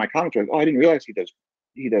of people in my comments are like, oh, I didn't realize he does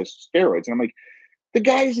steroids. And I'm like, the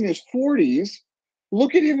guy's in his 40s.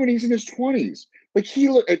 Look at him when he's in his 20s. Like,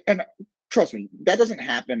 and trust me, that doesn't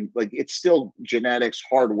happen. Like, it's still genetics,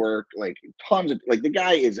 hard work, like tons of, like, the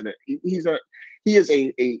guy he is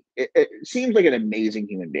it seems like an amazing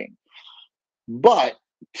human being. But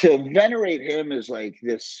to venerate him as like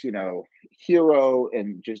this, hero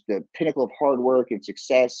and just the pinnacle of hard work and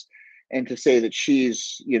success, and to say that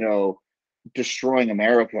she's, destroying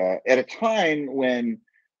America at a time when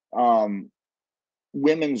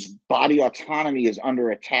women's body autonomy is under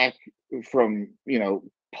attack from,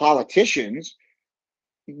 politicians,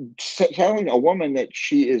 telling a woman that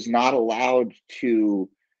she is not allowed to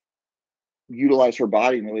utilize her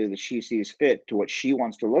body in the way that she sees fit to what she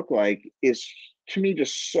wants to look like, is to me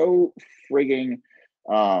just so frigging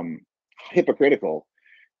hypocritical.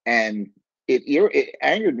 And it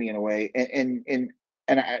angered me in a way.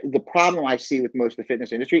 The problem I see with most of the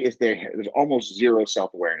fitness industry is there's almost zero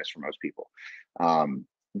self-awareness for most people.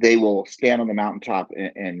 They will stand on the mountaintop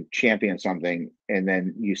and champion something, and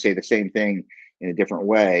then you say the same thing in a different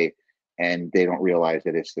way, and they don't realize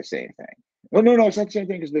that it's the same thing. Oh, no, it's not the same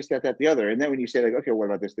thing as this, that, the other. And then when you say like, okay, what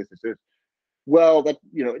about this? Well, that,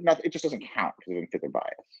 it just doesn't count because it doesn't fit their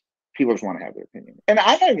bias. People just want to have their opinion. And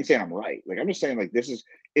I'm not even saying I'm right. Like, I'm just saying like, this is,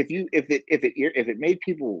 if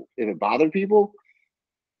it bothered people,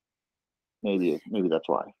 maybe that's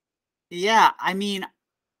why. Yeah. I mean,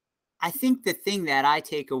 I think the thing that I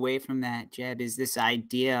take away from that, Jeb, is this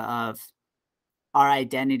idea of our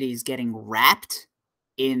identities getting wrapped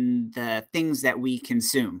in the things that we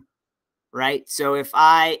consume, right? So if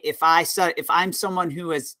I'm someone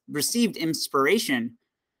who has received inspiration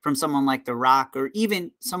from someone like The Rock, or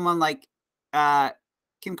even someone like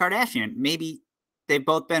Kim Kardashian, maybe they've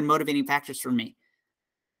both been motivating factors for me.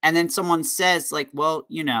 And then someone says like, well,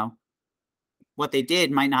 you know, what they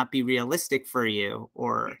did might not be realistic for you,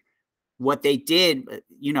 or what they did,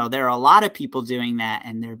 you know, there are a lot of people doing that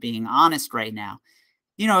and they're being honest right now.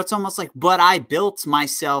 You know, it's almost like, but I built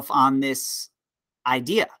myself on this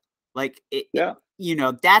idea. Like Yeah. you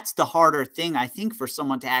know, that's the harder thing, I think, for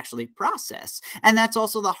someone to actually process. And that's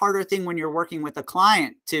also the harder thing when you're working with a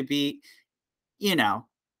client to be, you know,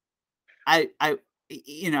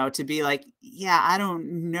 you know, to be like, yeah, I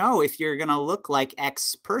don't know if you're going to look like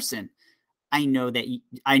X person. I know that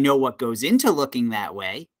I know what goes into looking that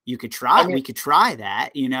way. You could try, I mean, we could try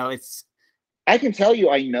that, you know, it's, I can tell you,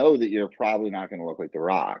 I know that you're probably not going to look like The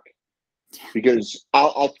Rock, because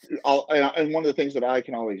and one of the things that I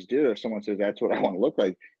can always do if someone says that's what I want to look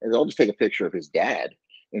like is I'll just take a picture of his dad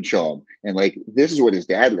and show him, and like, this is what his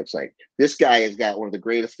dad looks like. This guy has got one of the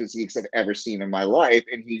greatest physiques I've ever seen in my life,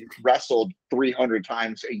 and he wrestled 300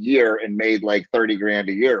 times a year and made like 30 grand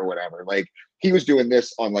a year or whatever. Like, he was doing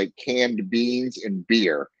this on like canned beans and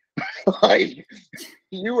beer. Like,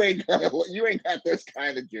 you ain't got this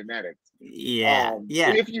kind of genetics. yeah,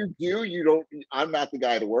 yeah. If you do, you don't. I'm not the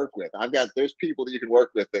guy to work with. There's people that you can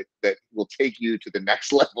work with that will take you to the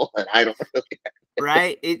next level, and I don't really.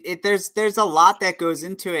 Right. There's a lot that goes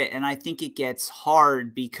into it. And I think it gets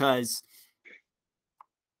hard because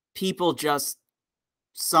people just,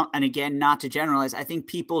 and again, not to generalize, I think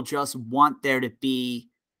people just want there to be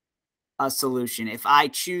a solution. If I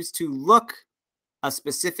choose to look a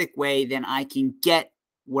specific way, then I can get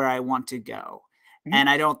where I want to go. Mhm. And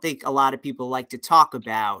I don't think a lot of people like to talk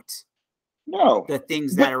about No, the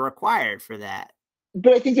things that but are required for that.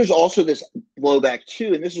 I think there's also this blowback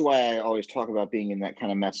too, and this is why I always talk about being in that kind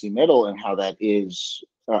of messy middle and how that is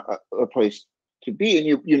a place to be.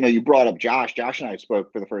 And you know, you brought up Josh. Josh and I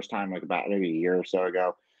spoke for the first time like about maybe a year or so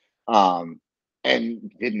ago, um,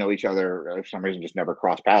 and didn't know each other for some reason, just never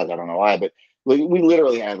crossed paths. I don't know why, but we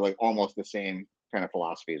literally had like almost the same kind of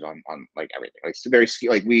philosophies on like everything. Like, very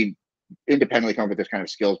like, we independently come up with this kind of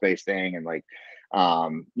skills based thing, and like,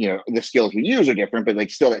 you know, the skills we use are different, but like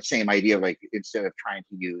still that same idea of like, instead of trying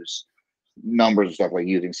to use numbers and stuff, like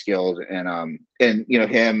using skills. And you know,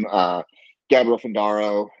 him, Gabrielle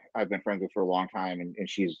Findaro, I've been friends with for a long time, and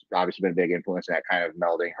she's obviously been a big influence in that kind of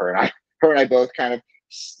melding. Her and I both kind of,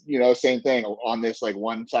 you know, same thing on this like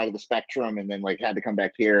one side of the spectrum, and then like had to come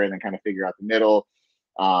back here and then kind of figure out the middle.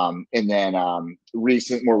 And then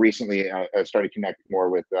more recently, I started connecting more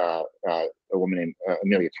with a woman named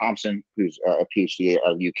Amelia Thompson, who's a PhD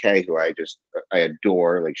out of the UK, who I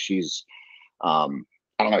adore. Like, she's, I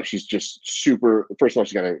don't know, she's just super. First of all,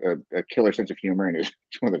 she's got a killer sense of humor and is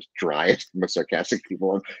one of the driest, most sarcastic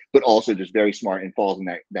people, but also just very smart and falls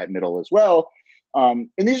in that middle as well. And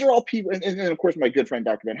these are all people, and then of course my good friend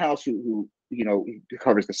Dr. Van House, who you know,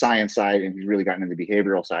 covers the science side, and he's really gotten into the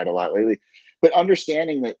behavioral side a lot lately. But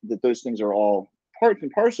understanding that those things are all part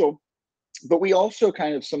and parcel, but we also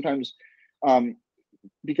kind of sometimes,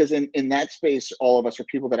 because in that space, all of us are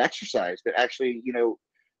people that exercise, that actually, you know,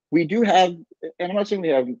 we do have, and I'm not saying we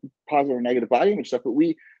have positive or negative body image stuff, but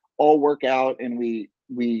we all work out, and we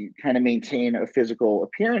kind of maintain a physical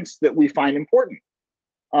appearance that we find important.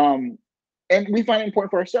 And we find it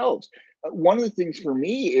important for ourselves. One of the things for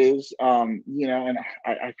me is, you know, and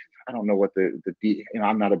I don't know what the deep, you know,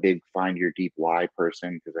 I'm not a big find your deep why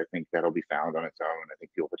person, because I think that'll be found on its own. I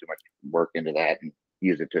think people put too much work into that and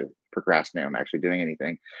use it to procrastinate on actually doing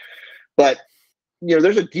anything. But, you know,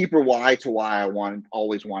 there's a deeper why to why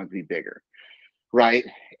always wanted to be bigger. Right.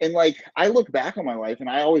 And like, I look back on my life and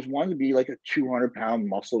I always wanted to be like a 200-pound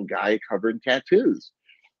muscle guy covered in tattoos.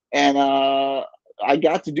 And I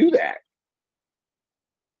got to do that.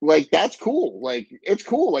 Like, that's cool. Like, it's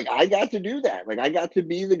cool. Like, I got to do that. Like, I got to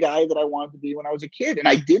be the guy that I wanted to be when I was a kid. And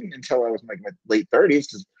I didn't until I was in like my late 30s.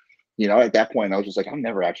 Because, you know, at that point I was just like, I'm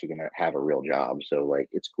never actually going to have a real job. So like,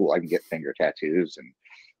 it's cool. I can get finger tattoos, and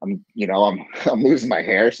I'm losing my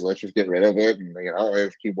hair. So let's just get rid of it. And, you know,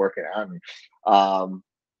 let's keep working out. And,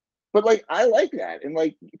 but like, I like that. And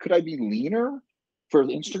like, could I be leaner for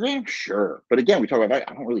Instagram? Sure. But again, we talk about that.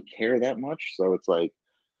 I don't really care that much. So it's like,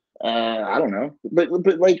 I don't know, but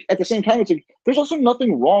like, at the same time, it's like, there's also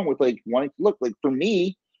nothing wrong with like wanting to look. Like, for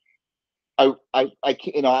me, you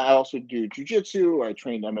know, I also do jujitsu. I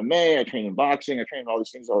trained MMA. I trained in boxing. I trained all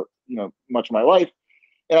these things all, you know, much of my life.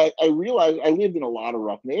 And I realized I lived in a lot of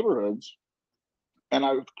rough neighborhoods, and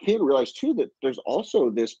I came to realize too that there's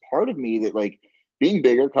also this part of me that like being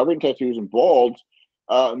bigger, covered in tattoos and bald,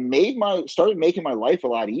 started making my life a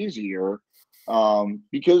lot easier,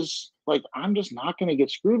 because like I'm just not going to get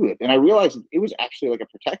screwed with. And I realized it was actually like a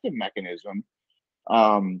protective mechanism,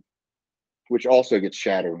 which also gets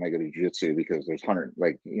shattered when I go to jiu-jitsu, because there's 100,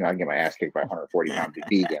 like, I can get my ass kicked by 140-pound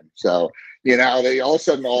vegan. So, they all of a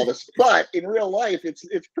sudden all this, but in real life, it's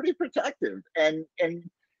pretty protective. And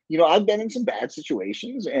I've been in some bad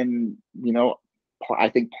situations, and, I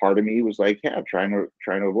think part of me was like, yeah, I'm trying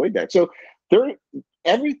to avoid that. So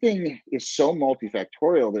everything is so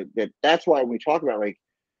multifactorial that's why when we talk about, like,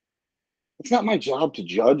 it's not my job to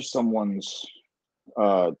judge someone's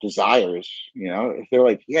desires. If they're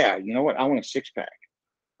like, yeah, you know what, I want a six-pack,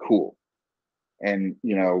 cool. And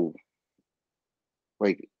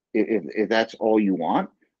like, if that's all you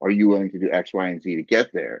want, are you willing to do X, Y, and Z to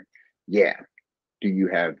get there? Yeah. Do you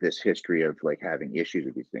have this history of like having issues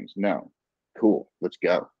with these things? No. Cool, let's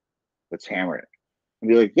go, let's hammer it. And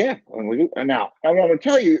be like, yeah, and now I'm going to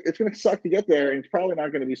tell you, it's going to suck to get there, and it's probably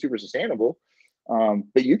not going to be super sustainable,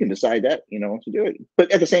 but you can decide that, once you do it.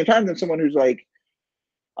 But at the same time, then someone who's like,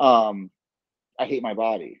 I hate my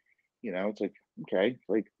body. It's like, okay,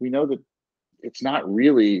 like, we know that it's not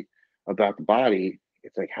really about the body.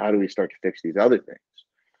 It's like, how do we start to fix these other things?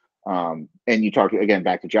 And you talk again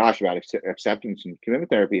back to Josh about acceptance and commitment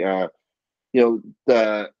therapy.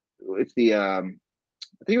 It's the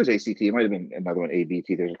I think it was ACT. It might have been another one,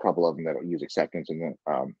 ABT. There's a couple of them that use acceptance in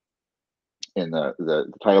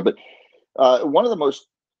the title. But one of the most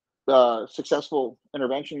successful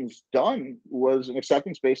interventions done was an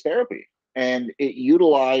acceptance-based therapy, and it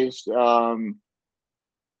utilized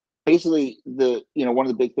basically one of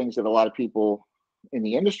the big things that a lot of people in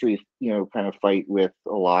the industry kind of fight with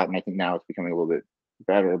a lot, and I think now it's becoming a little bit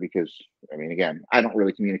better, because again, I don't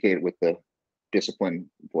really communicate it with the disciplined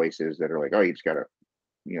voices that are like, oh, you just gotta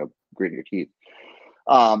grit your teeth.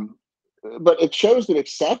 But it shows that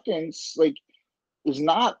acceptance, like, is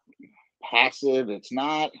not passive. It's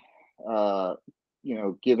not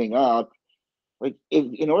giving up. Like,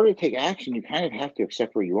 in order to take action, you kind of have to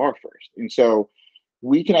accept where you are first. And so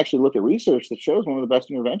we can actually look at research that shows one of the best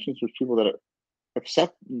interventions was people that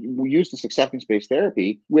we use this acceptance-based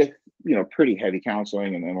therapy with pretty heavy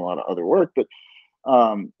counseling and a lot of other work. But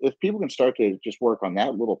if people can start to just work on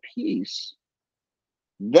that little piece,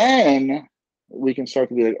 then we can start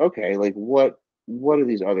to be like, okay, like, what are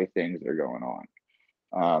these other things that are going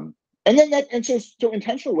on? And so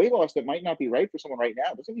intentional weight loss that might not be right for someone right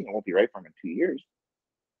now doesn't mean it won't be right for them in 2 years.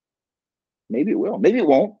 Maybe it will, maybe it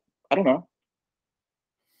won't. I don't know.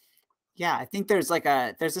 Yeah, I think there's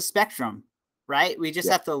a spectrum, right? We just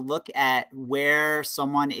have to look at where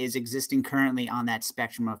someone is existing currently on that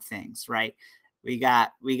spectrum of things, right? We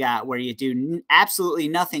got where you do absolutely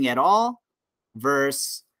nothing at all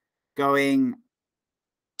versus going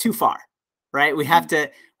too far, right? We have to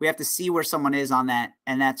see where someone is on that.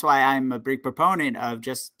 And that's why I'm a big proponent of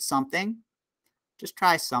just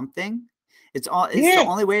try something. It's the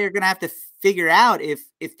only way you're going to have to figure out if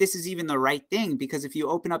this is even the right thing. Because if you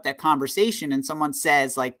open up that conversation and someone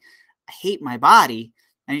says, like, I hate my body,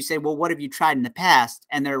 and you say, well, what have you tried in the past?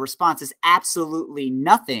 And their response is absolutely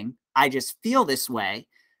nothing. I just feel this way.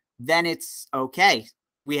 Then it's okay.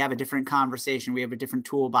 We have a different conversation. We have a different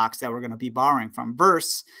toolbox that we're going to be borrowing from.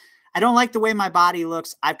 Versus, I don't like the way my body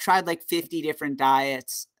looks. I've tried like 50 different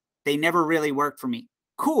diets. They never really work for me.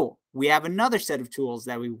 Cool. We have another set of tools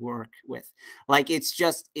that we work with. Like, it's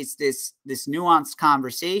this nuanced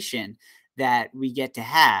conversation that we get to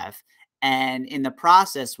have. And in the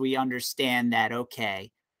process, we understand that,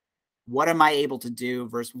 okay, what am I able to do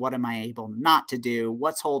versus what am I able not to do?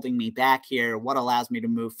 What's holding me back here? What allows me to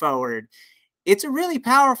move forward? It's a really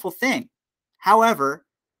powerful thing. However,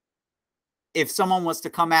 if someone was to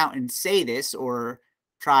come out and say this or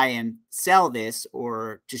try and sell this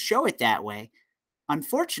or to show it that way,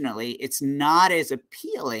 unfortunately, it's not as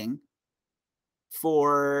appealing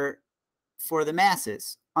for the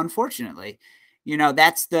masses. Unfortunately,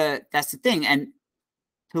 that's the thing. And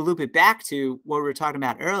to loop it back to what we were talking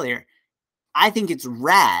about earlier, I think it's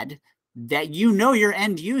rad that your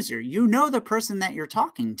end user, the person that you're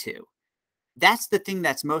talking to. That's the thing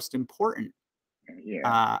that's most important.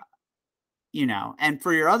 Yeah. And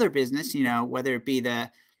for your other business, whether it be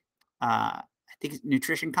the I think it's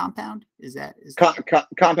Nutrition Compound. Is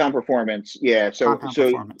Compound Performance? Yeah. Compound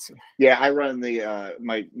Performance. Yeah, I run the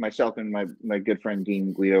myself and my good friend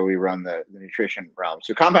Dean Guido. We run the nutrition realm.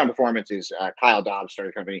 So Compound Performance is Kyle Dobbs started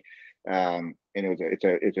a company, and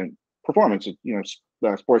it's a performance.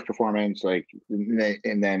 Sports performance. Like,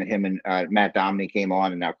 and then him and Matt Domney came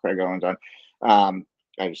on, and now Craig Owens on.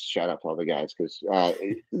 just shout out to all the guys because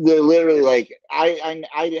they're literally like I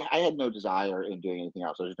had no desire in doing anything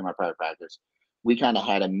else. I was just in my private practice. We kind of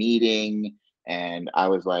had a meeting, and I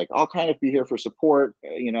was like, I'll kind of be here for support,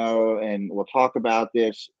 and we'll talk about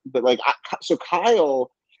this. But like, so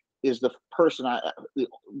Kyle is the person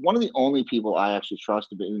one of the only people I actually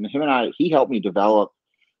trusted. And him and he helped me develop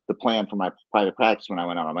the plan for my private practice when I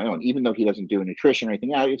went out on my own, even though he doesn't do nutrition or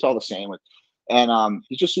anything. It's all the same. And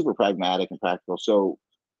he's just super pragmatic and practical. So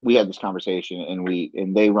we had this conversation,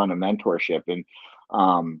 and they run a mentorship, and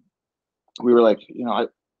we were like,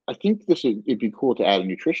 I think it'd be cool to add a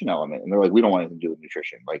nutrition element. And they're like, we don't want anything to do with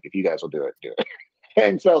nutrition. Like, if you guys will do it, do it.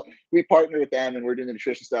 And so we partnered with them, and we're doing the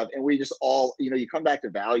nutrition stuff. And we just all, you come back to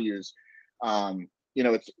values.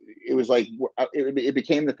 It was like, it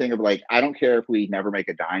became the thing of like, I don't care if we never make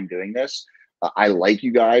a dime doing this. I like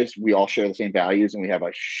you guys. We all share the same values, and we have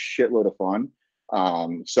a shitload of fun.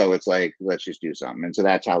 So it's like, let's just do something. And so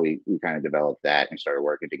that's how we kind of developed that and started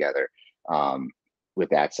working together with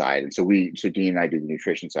that side. And so Dean and I do the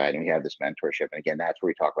nutrition side, and we have this mentorship. And again, that's where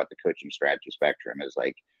we talk about the coaching strategy spectrum, is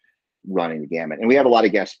like running the gamut. And we have a lot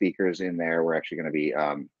of guest speakers in there. We're actually going to be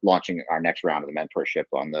launching our next round of the mentorship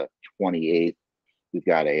on the 28th. We've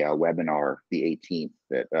got a webinar the 18th,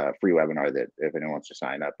 that free webinar that if anyone wants to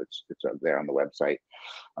sign up, it's up there on the website.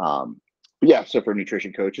 Yeah, so for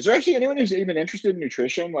nutrition coaches, or actually anyone who's even interested in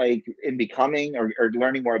nutrition, like in becoming or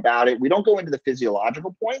learning more about it, we don't go into the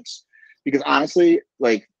physiological points because honestly,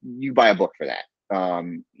 like, you buy a book for that.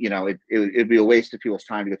 It'd be a waste of people's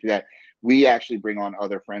time to go through that. We actually bring on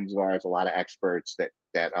other friends of ours, a lot of experts that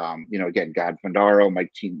again, God Fondaro,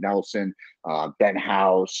 Mike T. Nelson, Ben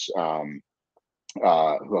House, who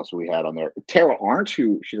else we had on there? Tara Arndt,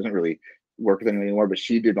 she doesn't really work with them anymore, but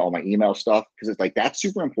she did all my email stuff because it's like, that's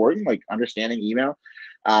super important, like understanding email.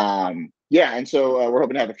 And so we're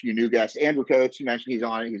hoping to have a few new guests. Andrew Coates, you mentioned he's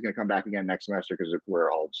on it. He's going to come back again next semester because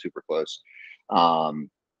we're all super close.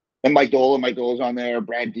 And Mike Dola's on there.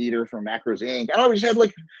 Brad Dieter from Macros Inc. I don't know, we just had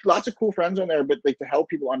like lots of cool friends on there, but like to help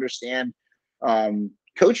people understand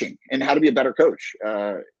coaching and how to be a better coach.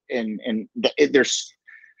 There's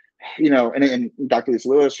and Dr. Lisa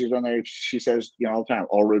Lewis, she's on there. She says, all the time,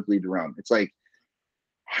 all roads lead to Rome. It's like,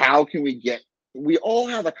 how can we all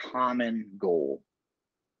have a common goal,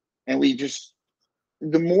 and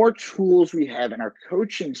the more tools we have in our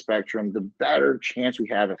coaching spectrum, the better chance we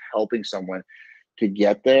have of helping someone to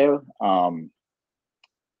get there. And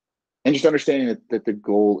just understanding that the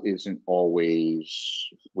goal isn't always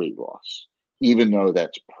weight loss, even though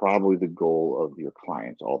that's probably the goal of your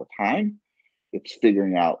clients all the time. It's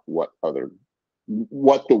figuring out what the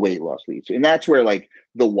weight loss leads to. And that's where like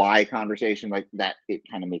the why conversation, like that, it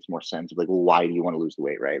kind of makes more sense. Like, well, why do you want to lose the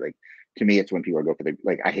weight, right? Like, to me, it's when people go for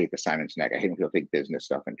I hate the Simon Sinek. I hate when people take business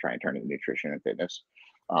stuff and try and turn it into nutrition and fitness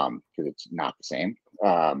because it's not the same.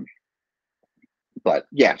 But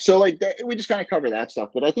yeah, so like we just kind of cover that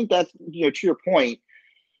stuff. But I think that's, to your point,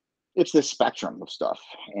 it's the spectrum of stuff.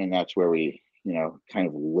 And that's where we, kind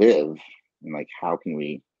of live, and like, how can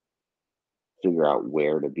we figure out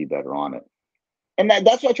where to be better on it? And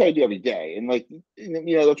that's what I try to do every day. And like,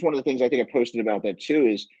 that's one of the things I think I posted about that too,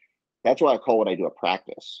 is that's why I call what I do a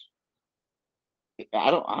practice.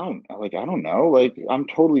 I don't know. Like, I'm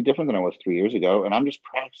totally different than I was 3 years ago, and I'm just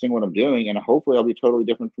practicing what I'm doing. And hopefully I'll be totally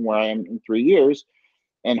different from where I am in 3 years.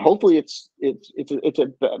 And hopefully it's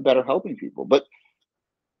a better helping people. But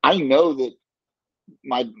I know that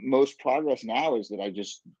my most progress now is that I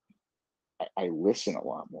listen a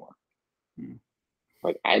lot more.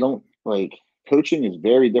 Like, I don't, like, coaching is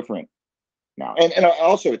very different now. And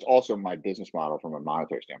also, it's also my business model from a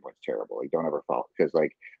monetary standpoint is terrible. Like, don't ever fall, because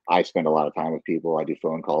like, I spend a lot of time with people. I do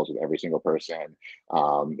phone calls with every single person.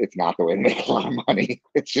 It's not the way to make a lot of money.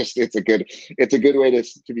 It's a good way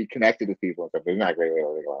to be connected with people. It's not a great way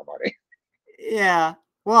to make a lot of money. Yeah.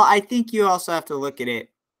 Well, I think you also have to look at it,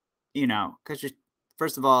 because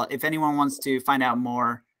first of all, if anyone wants to find out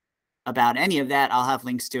more about any of that, I'll have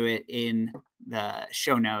links to it in the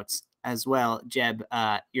show notes as well. Jeb,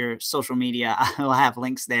 your social media, I'll have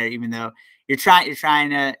links there, even though you're trying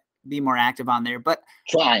to be more active on there. But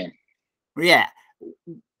trying. Yeah.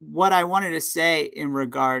 What I wanted to say in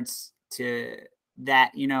regards to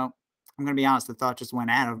that, I'm going to be honest, the thought just went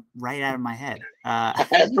right out of my head. That's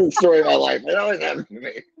the story of my life. It always happens to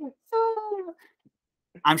me.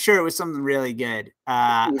 I'm sure it was something really good.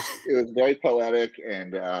 It was very poetic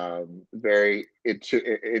and very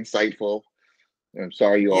insightful. I'm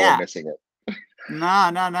sorry you all are missing it.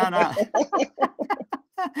 No.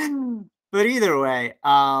 But either way,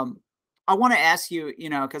 I want to ask you,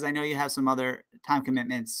 because I know you have some other time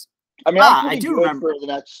commitments I mean, I'm I pretty do good remember. for the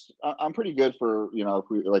next. I'm pretty good for, if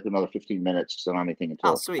we like another 15 minutes. So not anything Oh,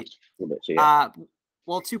 until sweet. a little bit. So yeah.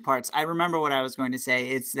 Well, two parts. I remember what I was going to say.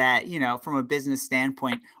 It's that, from a business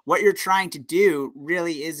standpoint, what you're trying to do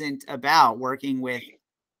really isn't about working with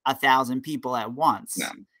 1,000 people at No. once.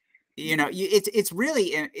 It's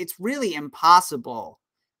really impossible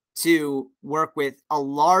to work with a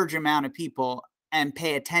large amount of people and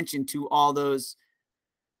pay attention to all the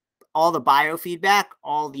biofeedback,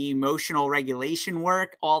 all the emotional regulation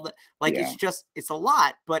work, Yeah. it's a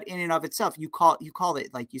lot, but in and of itself, you call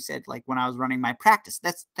it, like you said, like when I was running my practice,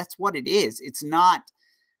 that's what it is. It's not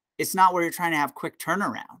where you're trying to have quick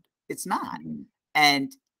turnaround. It's not. Mhm.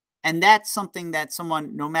 And that's something that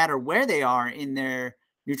someone, no matter where they are in their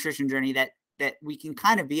nutrition journey, that we can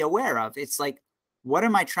kind of be aware of. It's like, what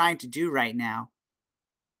am I trying to do right now?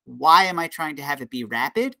 Why am I trying to have it be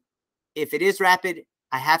rapid? If it is rapid,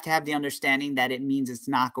 I have to have the understanding that it means it's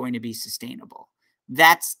not going to be sustainable.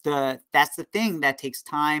 That's the thing that takes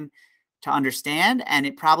time to understand. And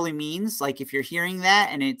it probably means, like, if you're hearing that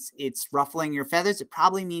and it's ruffling your feathers, it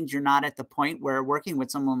probably means you're not at the point where working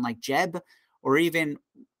with someone like Jeb, or even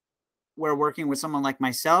where working with someone like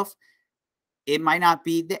myself, it might not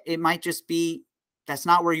be, it might just be, that's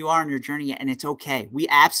not where you are in your journey yet. And it's okay. We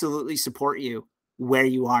absolutely support you where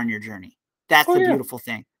you are in your journey. That's Oh the yeah. beautiful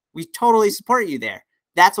thing. We totally support you there.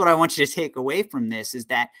 That's what I want you to take away from this, is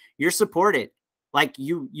that you're supported. Like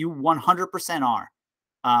you 100% are.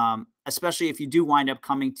 Especially if you do wind up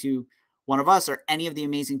coming to one of us or any of the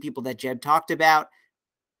amazing people that Jeb talked about,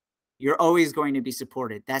 you're always going to be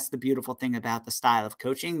supported. That's the beautiful thing about the style of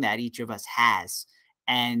coaching that each of us has.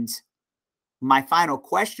 And my final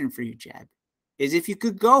question for you, Jeb, is if you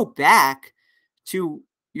could go back to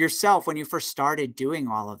yourself when you first started doing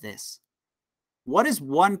all of this, what is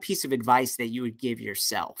one piece of advice that you would give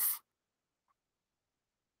yourself?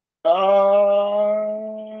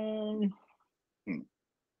 Um, hmm.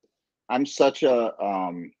 I'm such a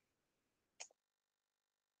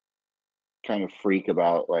kind of freak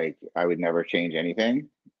about, like, I would never change anything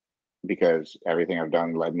because everything I've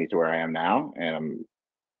done led me to where I am now, and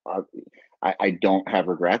uh, I don't have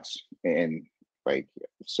regrets, and like,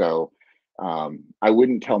 so I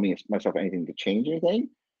wouldn't tell myself anything to change anything.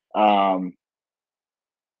 Um,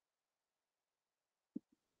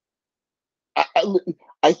 I,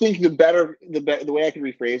 I think the way I could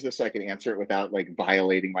rephrase this so I can answer it without like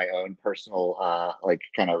violating my own personal like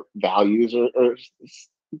kind of values, or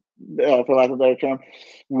for lack of a better term,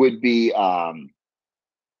 would be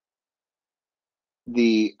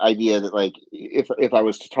the idea that, like, if I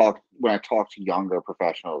was to talk when I talk to younger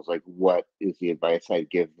professionals, like, what is the advice I'd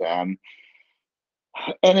give them?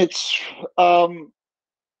 And it's um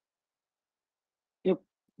you know,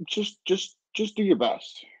 just do your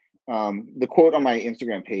best. The quote on my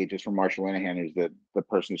Instagram page is from Marshall Linehan, who's the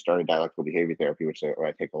person who started dialectical behavior therapy, which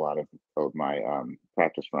I take a lot of my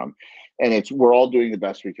practice from. And it's, we're all doing the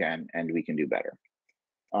best we can, and we can do better.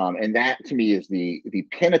 And that to me is the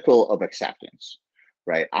pinnacle of acceptance,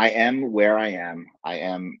 right? I am where I am. I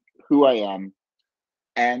am who I am,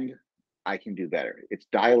 and I can do better. It's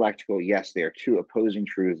dialectical. Yes, they are two opposing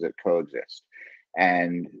truths that coexist,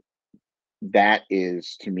 and that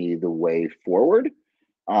is to me the way forward.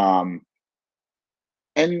 Um,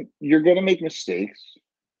 and you're going to make mistakes.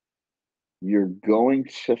 You're going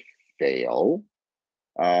to fail.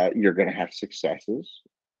 You're going to have successes.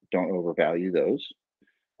 Don't overvalue those.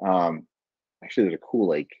 Um, Actually, there's a cool,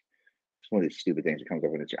 like, it's one of these stupid things that comes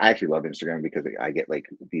up on Instagram. I actually love Instagram because I get like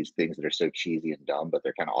these things that are so cheesy and dumb, but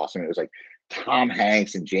they're kind of awesome. It was like Tom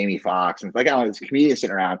Hanks and Jamie Foxx, and it's like, I don't know, this comedian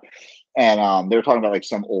sitting around, and they were talking about like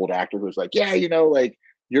some old actor who was like, yeah, like,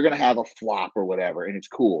 you're gonna have a flop or whatever, and it's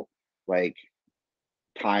cool. Like,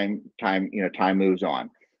 time moves on,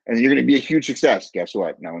 and then you're going to be a huge success. Guess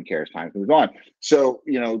what? No one cares. Time moves on. So,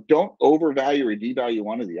 don't overvalue or devalue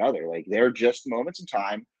one or the other. Like, they're just moments in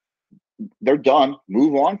time. They're done.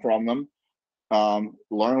 Move on from them.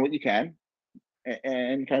 Learn what you can,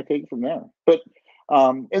 and kind of take it from there. But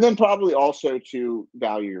and then probably also to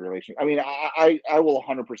value your relationship. I mean, I will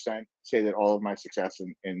 100% say that all of my success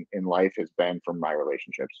in life has been from my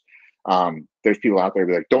relationships. There's people out there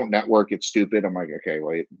be like, don't network, it's stupid. I'm like, okay,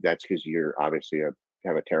 well, that's because you're obviously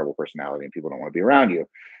have a terrible personality and people don't want to be around you.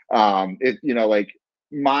 Like,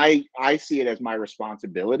 I see it as my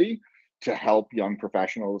responsibility to help young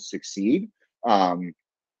professionals succeed,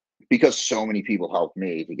 because so many people helped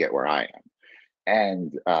me to get where I am.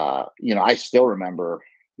 And I still remember,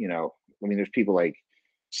 I mean, there's people like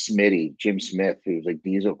Jim Smith, who's like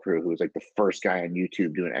Diesel Crew, who was like the first guy on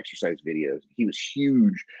YouTube doing exercise videos. He was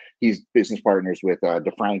huge. He's business partners with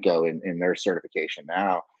DeFranco in their certification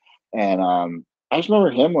now. And I just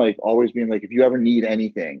remember him like always being like, if you ever need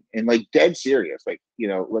anything, and like dead serious, like,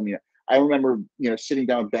 let me know. I remember, sitting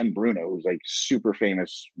down with Ben Bruno, who's like super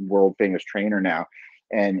famous, world famous trainer now,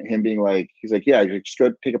 and him being like, he's like, yeah, just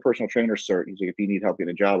go take a personal trainer cert. He's like, if you need help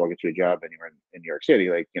getting a job, I'll get you a job anywhere in New York City.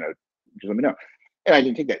 Like, just let me know. And I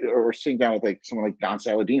didn't take that. Or sitting down with like someone like Don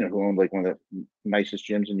Saladino, who owned like one of the nicest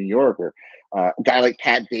gyms in New York, or a guy like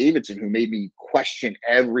Pat Davidson, who made me question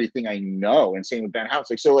everything I know. And same with Ben House.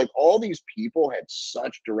 Like, so like all these people had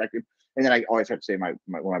such direct. And then I always have to say one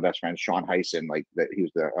of my best friends, Sean Heisen, like that he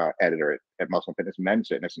was the editor at Muscle Fitness, Men's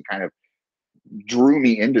Fitness, and kind of drew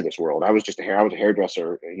me into this world. I was a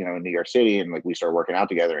hairdresser, in New York City, and like we started working out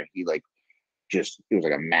together, and he like it was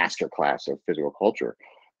like a master class of physical culture.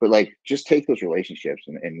 But like just take those relationships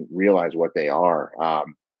and realize what they are,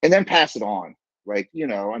 and then pass it on. Like,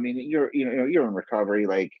 I mean, you're in recovery.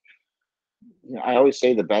 Like, I always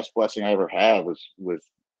say the best blessing I ever had was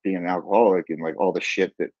being an alcoholic, and like all the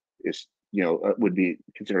shit that is, would be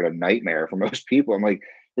considered a nightmare for most people. I'm like,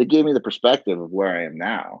 it gave me the perspective of where I am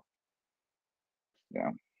now.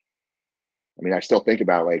 I mean, I still think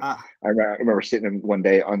about like, I remember sitting one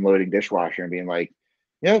day unloading dishwasher and being like,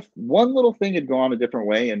 if one little thing had gone a different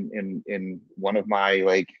way in one of my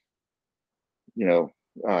like, you know,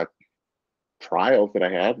 uh, trials that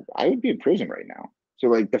I had, I would be in prison right now. So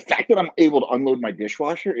like the fact that I'm able to unload my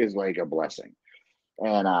dishwasher is like a blessing.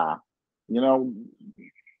 And you know,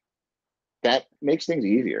 that makes things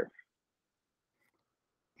easier.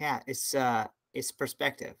 Yeah, it's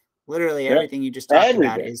perspective. Literally Yeah. everything you just talked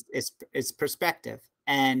about Everything. is perspective.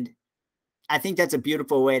 And I think that's a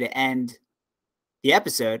beautiful way to end the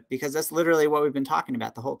episode, because that's literally what we've been talking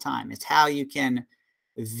about the whole time. It's how you can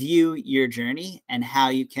view your journey and how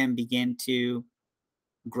you can begin to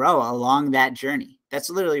grow along that journey.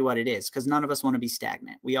 That's literally what it is, because none of us want to be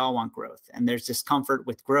stagnant. We all want growth, and there's discomfort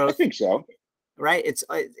with I growth, think so. right?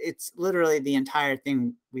 It's literally the entire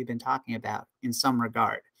thing we've been talking about in some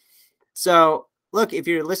regard. So look, if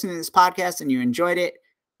you're listening to this podcast and you enjoyed it,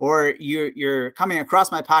 or you're coming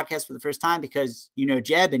across my podcast for the first time because you know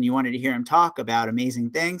Jeb and you wanted to hear him talk about amazing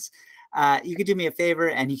things, you could do me a favor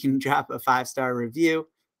and you can drop a 5-star review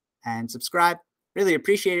and subscribe. Really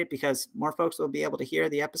appreciate it, because more folks will be able to hear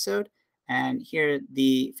the episode and hear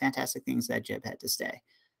the fantastic things that Jeb had to say.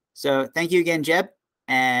 So thank you again, Jeb.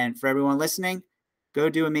 And for everyone listening, go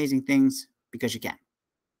do amazing things because you can.